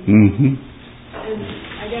taking them. Mm-hmm. And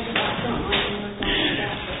I guess about something like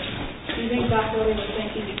that. But do you think that's what he was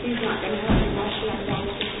thinking? If he's not going to help me, why should I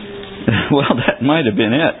bother taking him? Well, that might have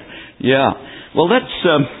been it. Yeah. Well, let's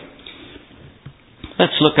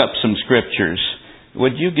look up some scriptures.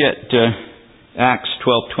 Would you get Acts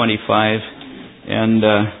 12:25 and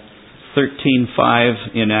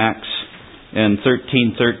 13:5 in Acts, and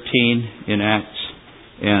 13:13 in Acts,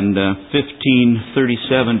 and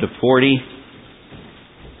 15:37 to 40.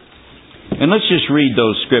 And let's just read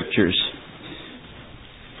those scriptures.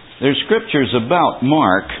 There's scriptures about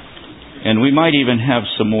Mark, and we might even have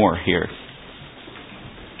some more here.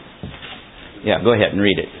 Yeah, go ahead and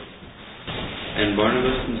read it. And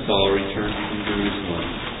Barnabas and Saul returned from Jerusalem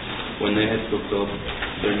when they had fulfilled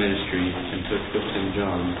their ministry, and took with them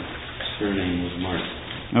John, whose surname was Mark.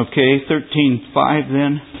 Okay, 13:5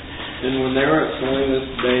 then. And when they were at Salamis,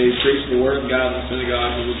 they preached the word of God in the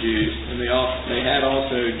synagogues of the Jews, and they had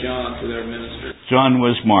also John for their minister. John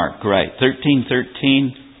was Mark, right.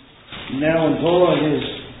 13:13. Now when Paul and his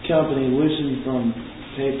company loosened from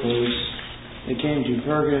Paphos, they came to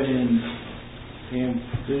Perga and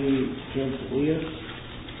Pamphylia,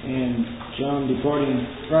 and John, departing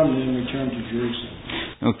from them, returned to Jerusalem.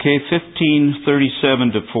 Okay,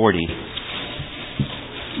 15:37 to 40.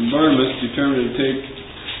 And Barnabas determined to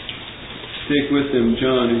take with him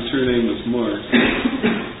John, whose surname was Mark.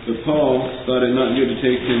 But Paul thought it not good to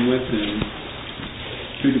take him with him,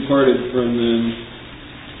 who departed from them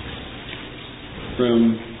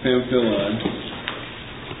from Pamphylia,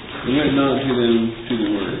 and went not to them to the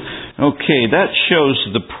word. Okay, that shows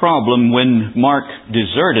the problem when Mark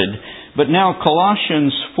deserted. But now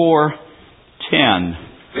Colossians 4:10,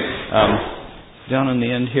 down in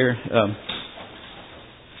the end here.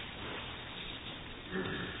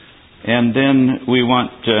 And then we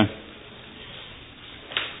want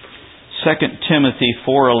 2 Timothy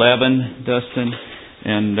 4:11, Dustin,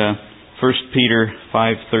 and 1 Peter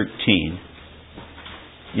 5:13.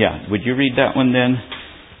 Yeah, would you read that one then?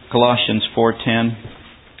 Colossians 4:10.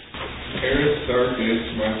 Aristarchus,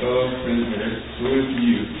 my fellow prisoner, who is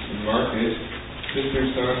you, and Marcus, sister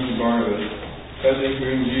sons of Barnabas, touching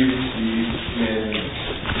whom you received commandments,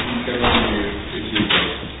 he come unto you, receive them.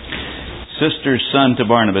 Sister's son to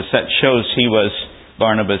Barnabas. That shows he was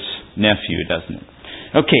Barnabas' nephew, doesn't it?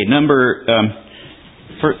 Okay,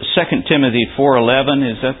 for 2 Timothy 4:11,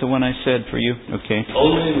 is that the one I said for you? Okay.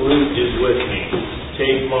 Only Luke is with me.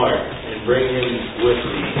 Take Mark and bring him with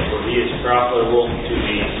me, for he is profitable to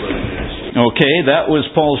me for the ministry. Okay, that was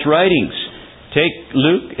Paul's writings. Take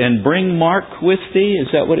Luke and bring Mark with thee. Is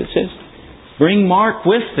that what it says? Bring Mark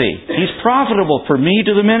with thee. He's profitable for me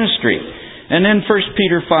to the ministry. And then 1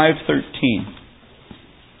 Peter 5:13.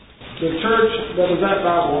 The church that is at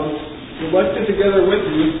Babylon, elected together with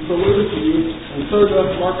you, saluted to you, and so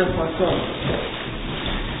does Marcus my son.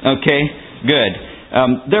 Okay, good.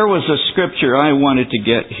 There was a scripture I wanted to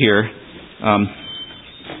get here.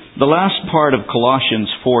 The last part of Colossians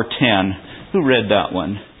 4:10. Who read that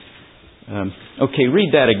one? Okay,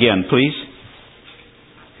 read that again, please.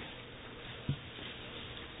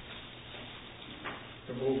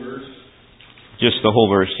 The whole verse? Just the whole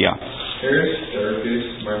verse, yeah.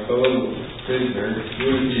 Aristarchus, my fellow prisoner, who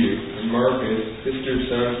is you, and Marcus, sister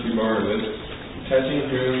son to Barnabas, touching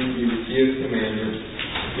whom ye received commandments,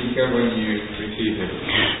 he come unto you, receive him.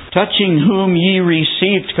 Touching whom ye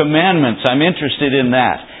received commandments. I'm interested in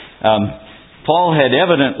that. Paul had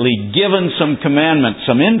evidently given some commandments,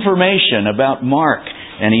 some information about Mark,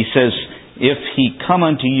 and he says, if he come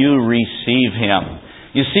unto you, receive him.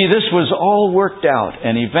 You see, this was all worked out,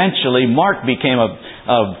 and eventually Mark became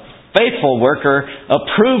a faithful worker,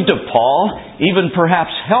 approved of Paul, even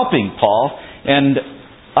perhaps helping Paul, and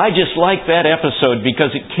I just like that episode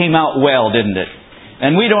because it came out well, didn't it?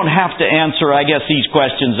 And we don't have to answer, I guess, these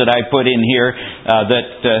questions that I put in here,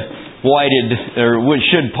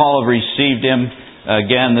 should Paul have received him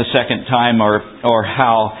again the second time, or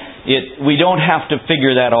how? We don't have to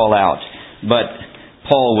figure that all out, but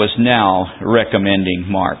Paul was now recommending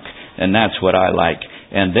Mark, and that's what I like.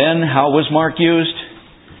 And then, how was Mark used?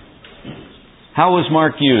 How was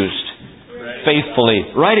Mark used? Faithfully.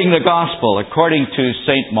 Writing the gospel according to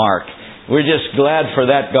St. Mark. We're just glad for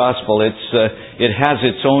that gospel. It has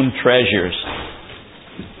its own treasures.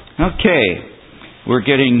 Okay. We're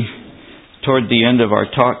getting toward the end of our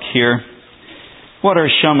talk here. What are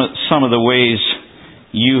some of the ways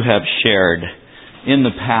you have shared in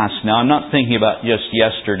the past? Now, I'm not thinking about just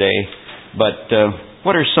yesterday, but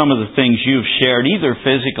what are some of the things you've shared, either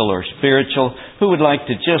physical or spiritual? Who would like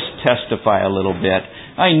to just testify a little bit?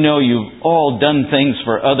 I know you've all done things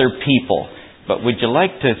for other people, but would you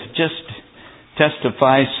like to just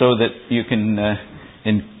testify so that you can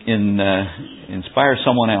inspire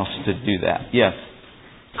someone else to do that? Yes.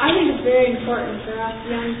 I think it's very important for us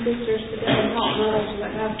young sisters to go and help mothers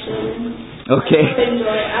that have children. Okay. I really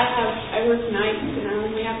enjoy it. I work nights, and I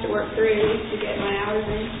only have to work 3 weeks to get my hours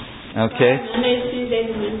in. Okay. Mondays,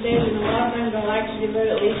 Tuesdays, and Wednesdays, and a lot of times I like to devote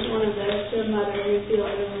at least one of those to a mother who feels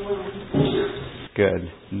overwhelmed. Good.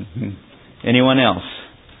 Mm-hmm. Anyone else?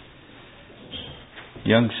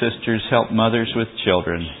 Young sisters help mothers with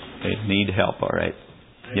children. They need help, all right.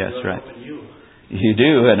 Yes, right. You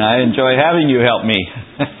do, and I enjoy having you help me.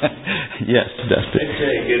 Yes, Dustin. I'd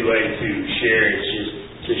say a good way to share is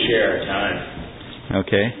just to share our time.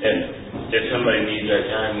 Okay. If somebody needs our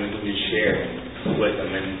time, we can just share with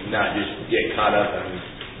them and not just get caught up in,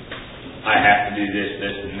 I have to do this,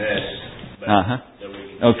 this, and this. But so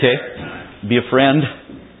we can okay. share our time. Be a friend.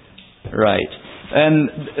 Right.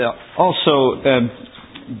 And also,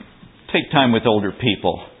 take time with older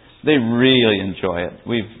people. They really enjoy it.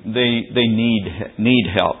 They need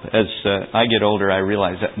help. As I get older, I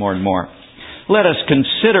realize that more and more. Let us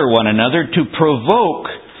consider one another to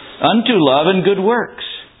provoke unto love and good works.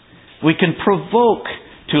 We can provoke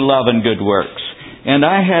to love and good works. And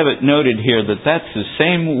I have it noted here that that's the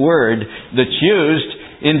same word that's used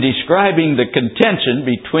in describing the contention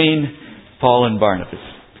between Paul and Barnabas.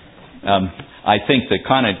 I think the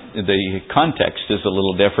context is a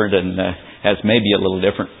little different and has maybe a little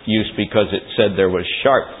different use because it said there was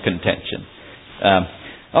sharp contention.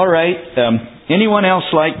 All right. Anyone else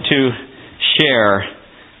like to share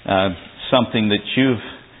something that you've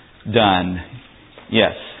done?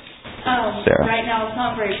 Yes. Sarah. Right now it's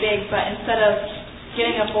not very big, but instead of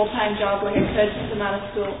getting a full-time job like I could since I'm out of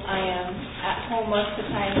school, I am at home most of the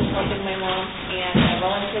time helping my mom, and I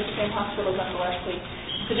volunteer at the same hospital as Leslie.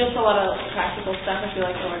 So just a lot of practical stuff I feel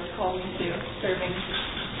like the Lord's called me to do, serving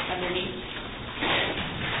underneath.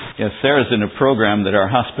 Yes, Sarah's in a program that our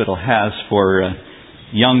hospital has for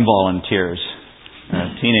young volunteers,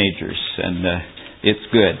 teenagers, and it's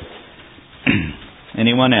good.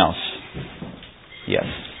 Anyone else? Yes.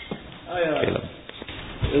 Caleb.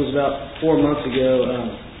 It was about 4 months ago,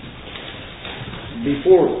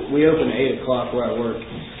 before we open at 8 o'clock where I work,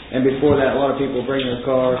 and before that a lot of people bring their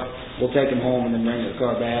car, we'll take them home and then bring their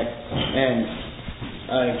car back, and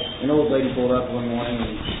an old lady pulled up one morning,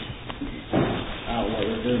 and I don't know what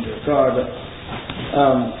they were doing to her car, but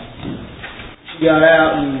she got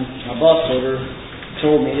out and my boss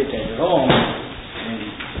told me to take her home, and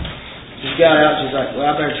she got out, she's like, well,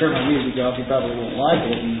 I better turn my music off, you probably won't like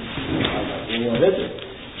it, and I was like, well, what is it?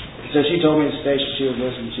 So she told me the station she was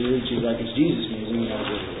listening to, and she was like, it's Jesus music. And I was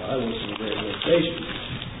like, well, I listen to a very good station.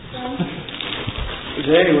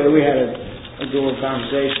 So anyway, we had a good little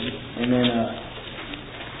conversation, and then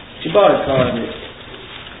she bought a car that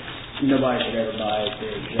nobody should ever buy. It's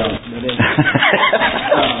very junk. But anyway,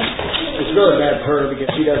 it's really bad for her because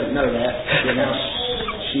she doesn't know that. You know,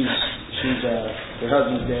 she's her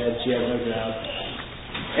husband's dead. She has no job,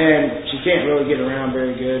 and she can't really get around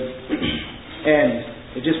very good, and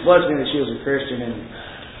it just blessed me that she was a Christian. And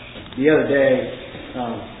the other day,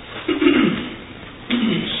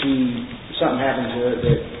 something happened to it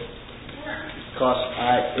that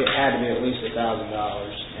it had to be at least $1,000,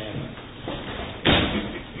 and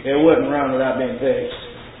it wouldn't run without being fixed.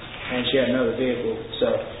 And she had another vehicle,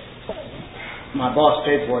 so my boss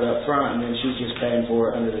paid for it up front, and then she's just paying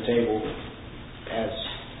for it under the table as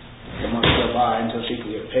the months go by until she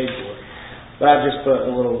can get paid for it. But I've just put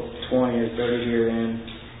a little 20 or 30 here in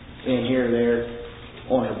here or there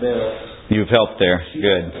on her bill. You've helped there.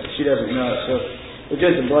 Good. She doesn't know it, so it's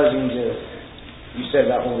just a blessing to, you said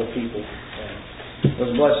about older people. It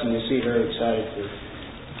was a blessing to see her excited for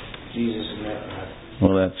Jesus and that.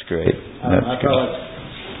 Well, that's great. I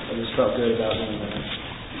just felt good about doing that.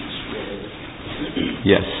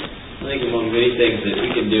 Yes. I think among many things that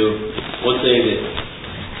we can do, one thing that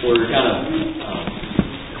we're kind of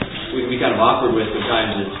we kind of awkward with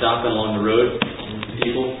sometimes is stopping along the road.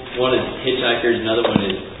 People, one is hitchhikers, another one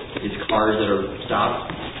is cars that are stopped.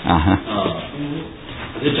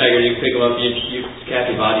 Hitchhikers, you can pick them up, you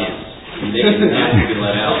captive audience. They can ask to be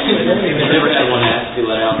let out. I've never had one ask to be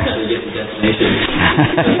let out until they get to destination.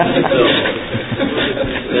 So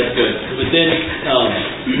that's good. But then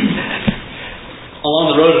along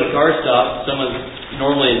the road at a car stop, someone's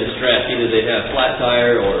normally in distress. Either they have a flat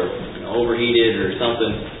tire or overheated or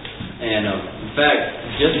something. And in fact,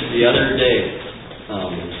 just the other day,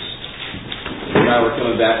 and I were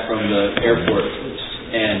coming back from the airport,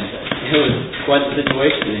 and it was quite the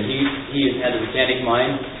situation. And he had the mechanic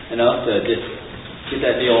mind enough to just get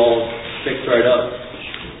that deal all fixed right up.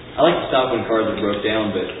 I like to stop when cars are broke down,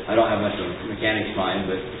 but I don't have much of a mechanic's mind.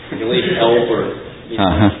 But I can at least help or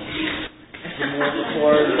some more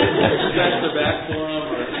before, or scratch their back for them.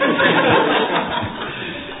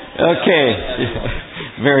 Okay.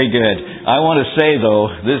 Very good. I want to say,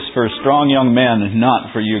 though, this is for strong young men,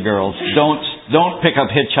 not for you girls. Don't pick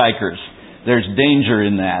up hitchhikers. There's danger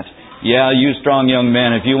in that. Yeah, you strong young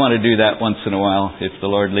men, if you want to do that once in a while, if the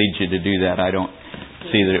Lord leads you to do that, I don't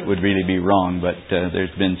see that it would really be wrong. But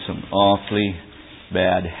there's been some awfully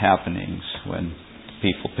bad happenings when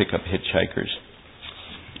people pick up hitchhikers.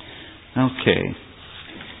 Okay.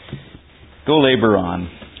 Go labor on.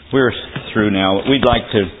 We're through now. We'd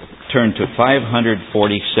like to turn to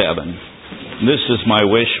 547. This is my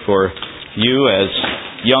wish for you as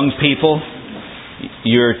young people.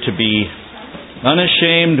 You're to be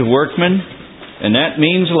unashamed workmen, and that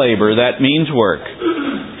means labor, that means work.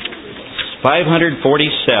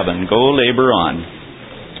 547. Go labor on.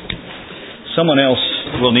 Someone else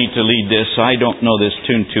will need to lead this. I don't know this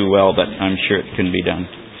tune too well, but I'm sure it can be done.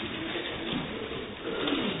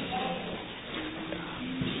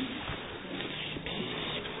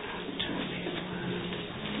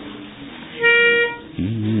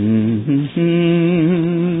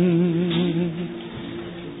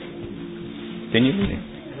 Can you read it?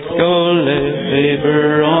 Go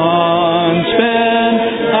labor on, spend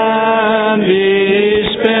and be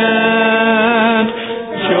spent.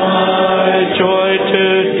 Joy to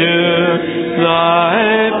do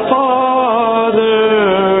thy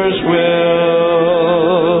Father's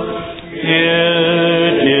will.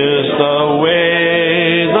 It is the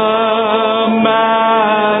way the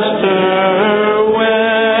Master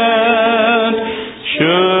went.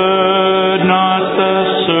 Should not the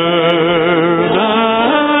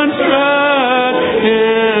servant tread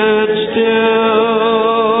it still?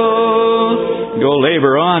 Go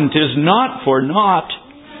labor on, 'tis not for naught.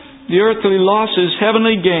 The earthly loss is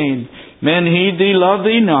heavenly gain. Men heed thee, love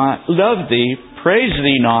thee not, love thee, praise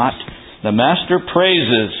thee not. The Master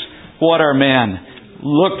praises. What are men?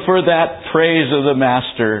 Look for that praise of the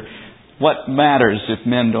Master. What matters if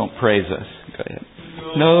men don't praise us? Go ahead.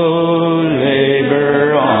 No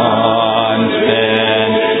labor on,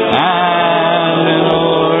 spend and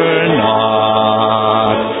or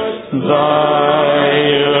not. Thy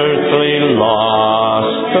earthly loss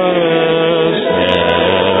is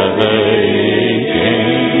heavenly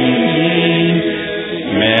gain.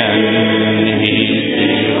 Men heed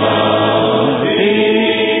thee, love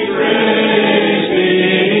thee, praise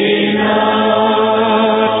thee not. The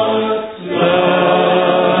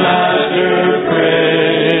Master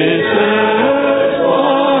praises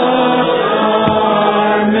what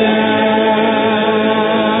are men.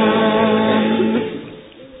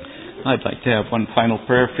 I'd like to have one final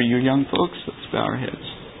prayer for you young folks. Let's bow our heads.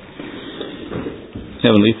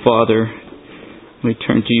 Heavenly Father, we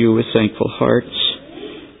turn to you with thankful hearts.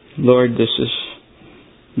 Lord, this has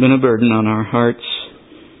been a burden on our hearts,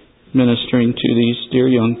 ministering to these dear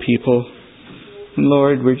young people. And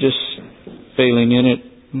Lord, we're just failing in it.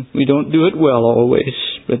 We don't do it well always,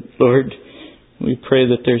 but Lord, we pray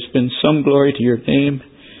that there's been some glory to your name,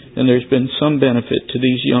 and there's been some benefit to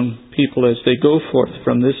these young people as they go forth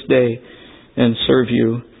from this day and serve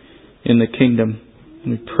you in the kingdom.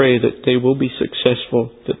 We pray that they will be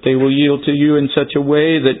successful, that they will yield to you in such a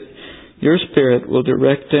way that your Spirit will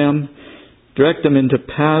direct them into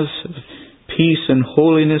paths of peace and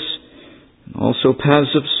holiness, and also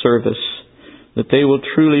paths of service, that they will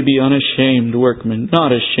truly be unashamed workmen,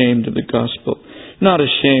 not ashamed of the gospel, not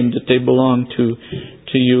ashamed that they belong to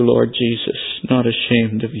you, Lord Jesus, not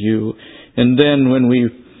ashamed of you. And then when we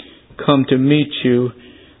come to meet you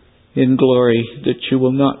in glory, that you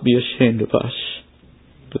will not be ashamed of us,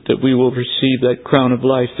 but that we will receive that crown of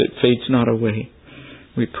life that fades not away.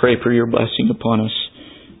 We pray for your blessing upon us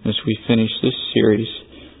as we finish this series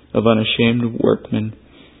of unashamed workmen.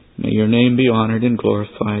 May your name be honored and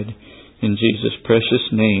glorified. In Jesus'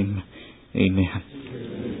 precious name,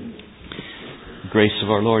 amen. The grace of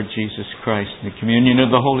our Lord Jesus Christ and the communion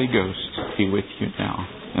of the Holy Ghost be with you now.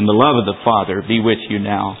 And the love of the Father be with you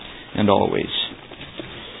now and always.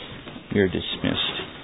 You're dismissed.